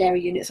dairy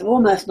units are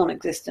almost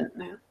non-existent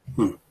now.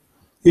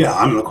 Yeah,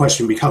 I mean, the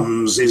question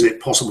becomes, is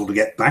it possible to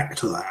get back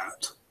to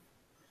that?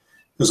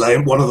 Because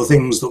one of the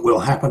things that will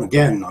happen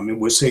again, I mean,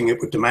 we're seeing it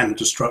with demand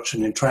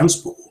destruction in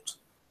transport.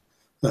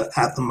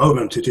 At the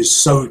moment, it is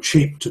so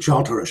cheap to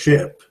charter a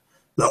ship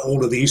that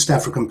all of the East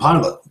African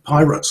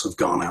pirates have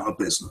gone out of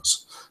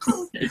business.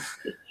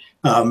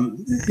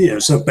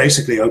 So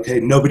basically, okay,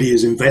 nobody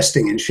is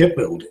investing in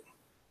shipbuilding.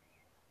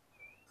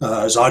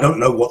 So I don't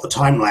know what the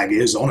time lag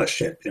is on a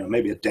ship,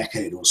 maybe a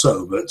decade or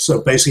so. But so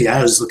basically,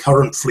 as the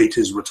current fleet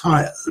is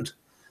retired,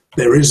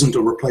 there isn't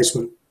a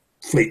replacement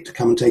fleet to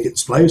come and take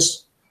its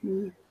place.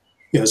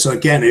 So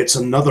again, it's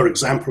another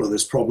example of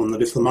this problem,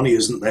 that if the money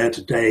isn't there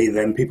today,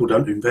 then people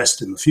don't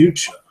invest in the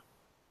future.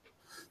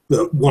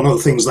 That one of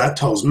the things that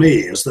tells me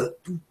is that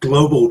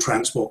global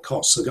transport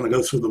costs are going to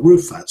go through the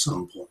roof at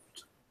some point.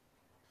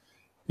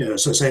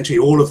 So essentially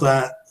all of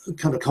that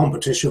kind of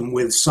competition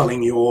with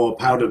selling your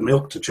powdered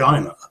milk to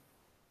China,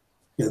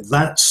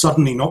 that's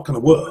suddenly not going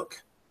to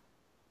work,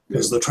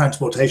 because the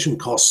transportation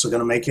costs are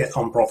going to make it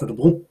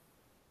unprofitable.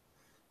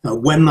 Now,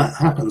 when that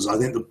happens, I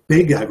think the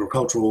big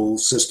agricultural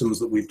systems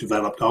that we've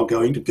developed are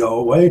going to go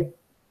away.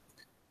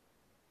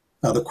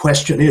 Now, the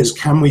question is,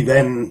 can we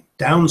then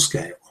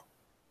downscale?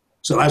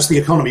 So as the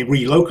economy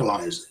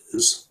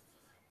relocalizes,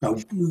 now,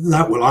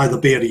 that will either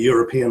be at a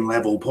European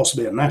level,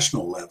 possibly a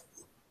national level.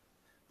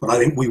 But I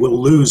think we will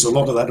lose a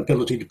lot of that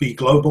ability to be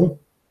global.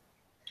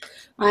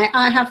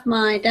 I have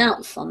my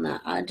doubts on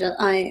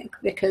that.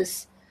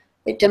 Because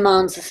it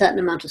demands a certain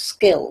amount of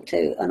skill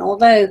too. And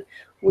although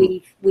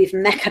we've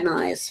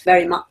mechanized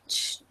very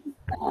much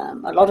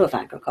a lot of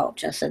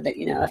agriculture, so that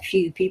a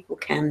few people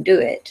can do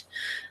it,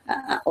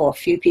 or a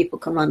few people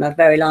can run a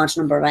very large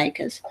number of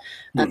acres.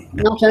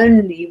 Not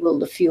only will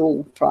the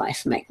fuel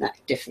price make that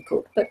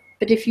difficult, but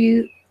if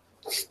you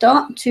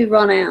start to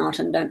run out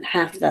and don't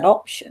have that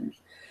option,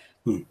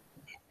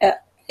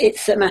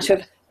 it's a matter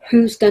of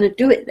who's going to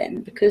do it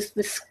then, because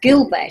the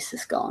skill base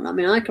is gone. I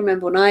mean, I can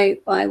remember when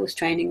I was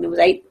training, there was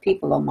 8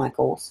 people on my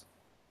course.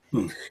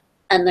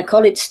 And the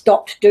college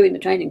stopped doing the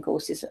training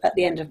courses at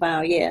the end of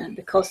our year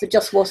because there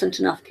just wasn't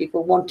enough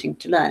people wanting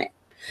to learn it.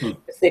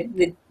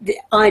 The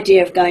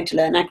idea of going to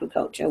learn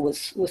agriculture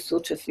was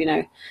sort of,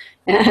 even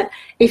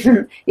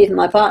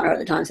my partner at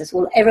the time says,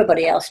 well,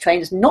 everybody else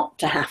trains not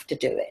to have to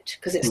do it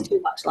because it's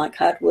too much like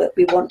hard work.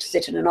 We want to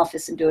sit in an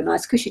office and do a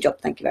nice cushy job.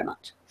 Thank you very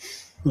much.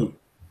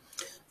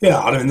 Yeah,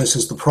 I mean, this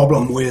is the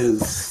problem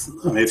with,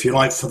 if you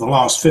like, for the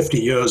last 50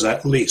 years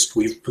at least,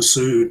 we've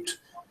pursued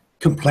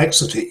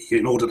complexity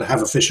in order to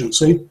have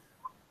efficiency.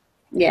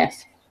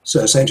 Yes.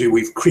 So essentially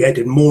we've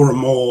created more and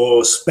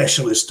more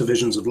specialist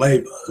divisions of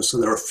labor, so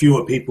there are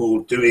fewer people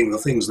doing the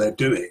things they're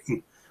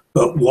doing,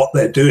 but what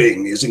they're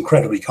doing is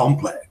incredibly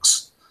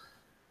complex.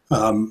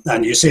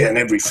 And you see it in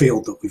every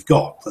field that we've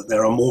got, that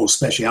there are more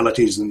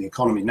specialities in the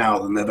economy now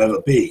than there've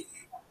ever been.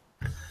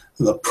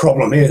 And the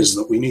problem is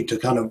that we need to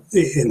kind of,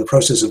 in the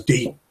process of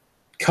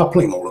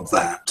decoupling all of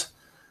that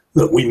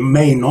we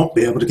may not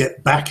be able to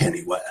get back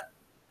anywhere.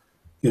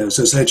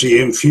 So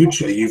essentially in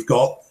future, you've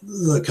got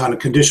the kind of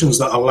conditions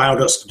that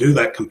allowed us to do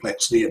that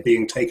complexity are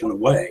being taken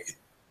away,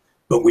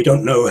 but we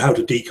don't know how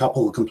to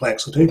decouple the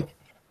complexity.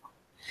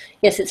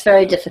 Yes, it's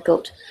very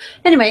difficult.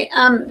 Anyway,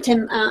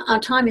 Tim, our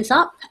time is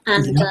up,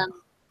 and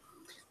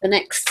the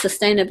next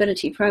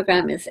sustainability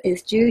program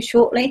is due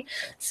shortly,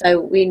 so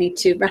we need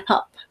to wrap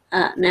up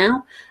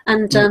now.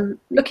 And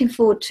looking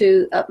forward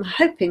to,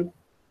 hoping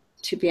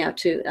to be able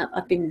to,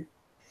 I've been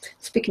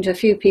speaking to a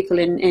few people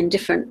in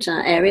different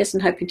areas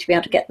and hoping to be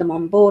able to get them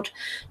on board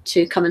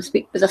to come and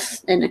speak with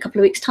us in a couple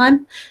of weeks'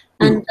 time.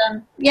 And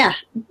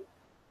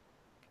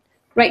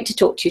great to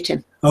talk to you,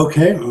 Tim.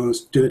 Okay,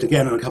 let's do it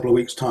again in a couple of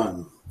weeks'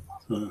 time.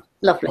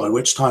 Lovely. By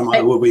which time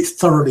I will be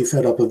thoroughly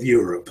fed up of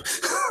Europe.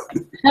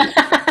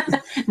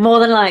 More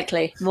than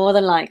likely.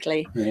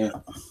 Yeah.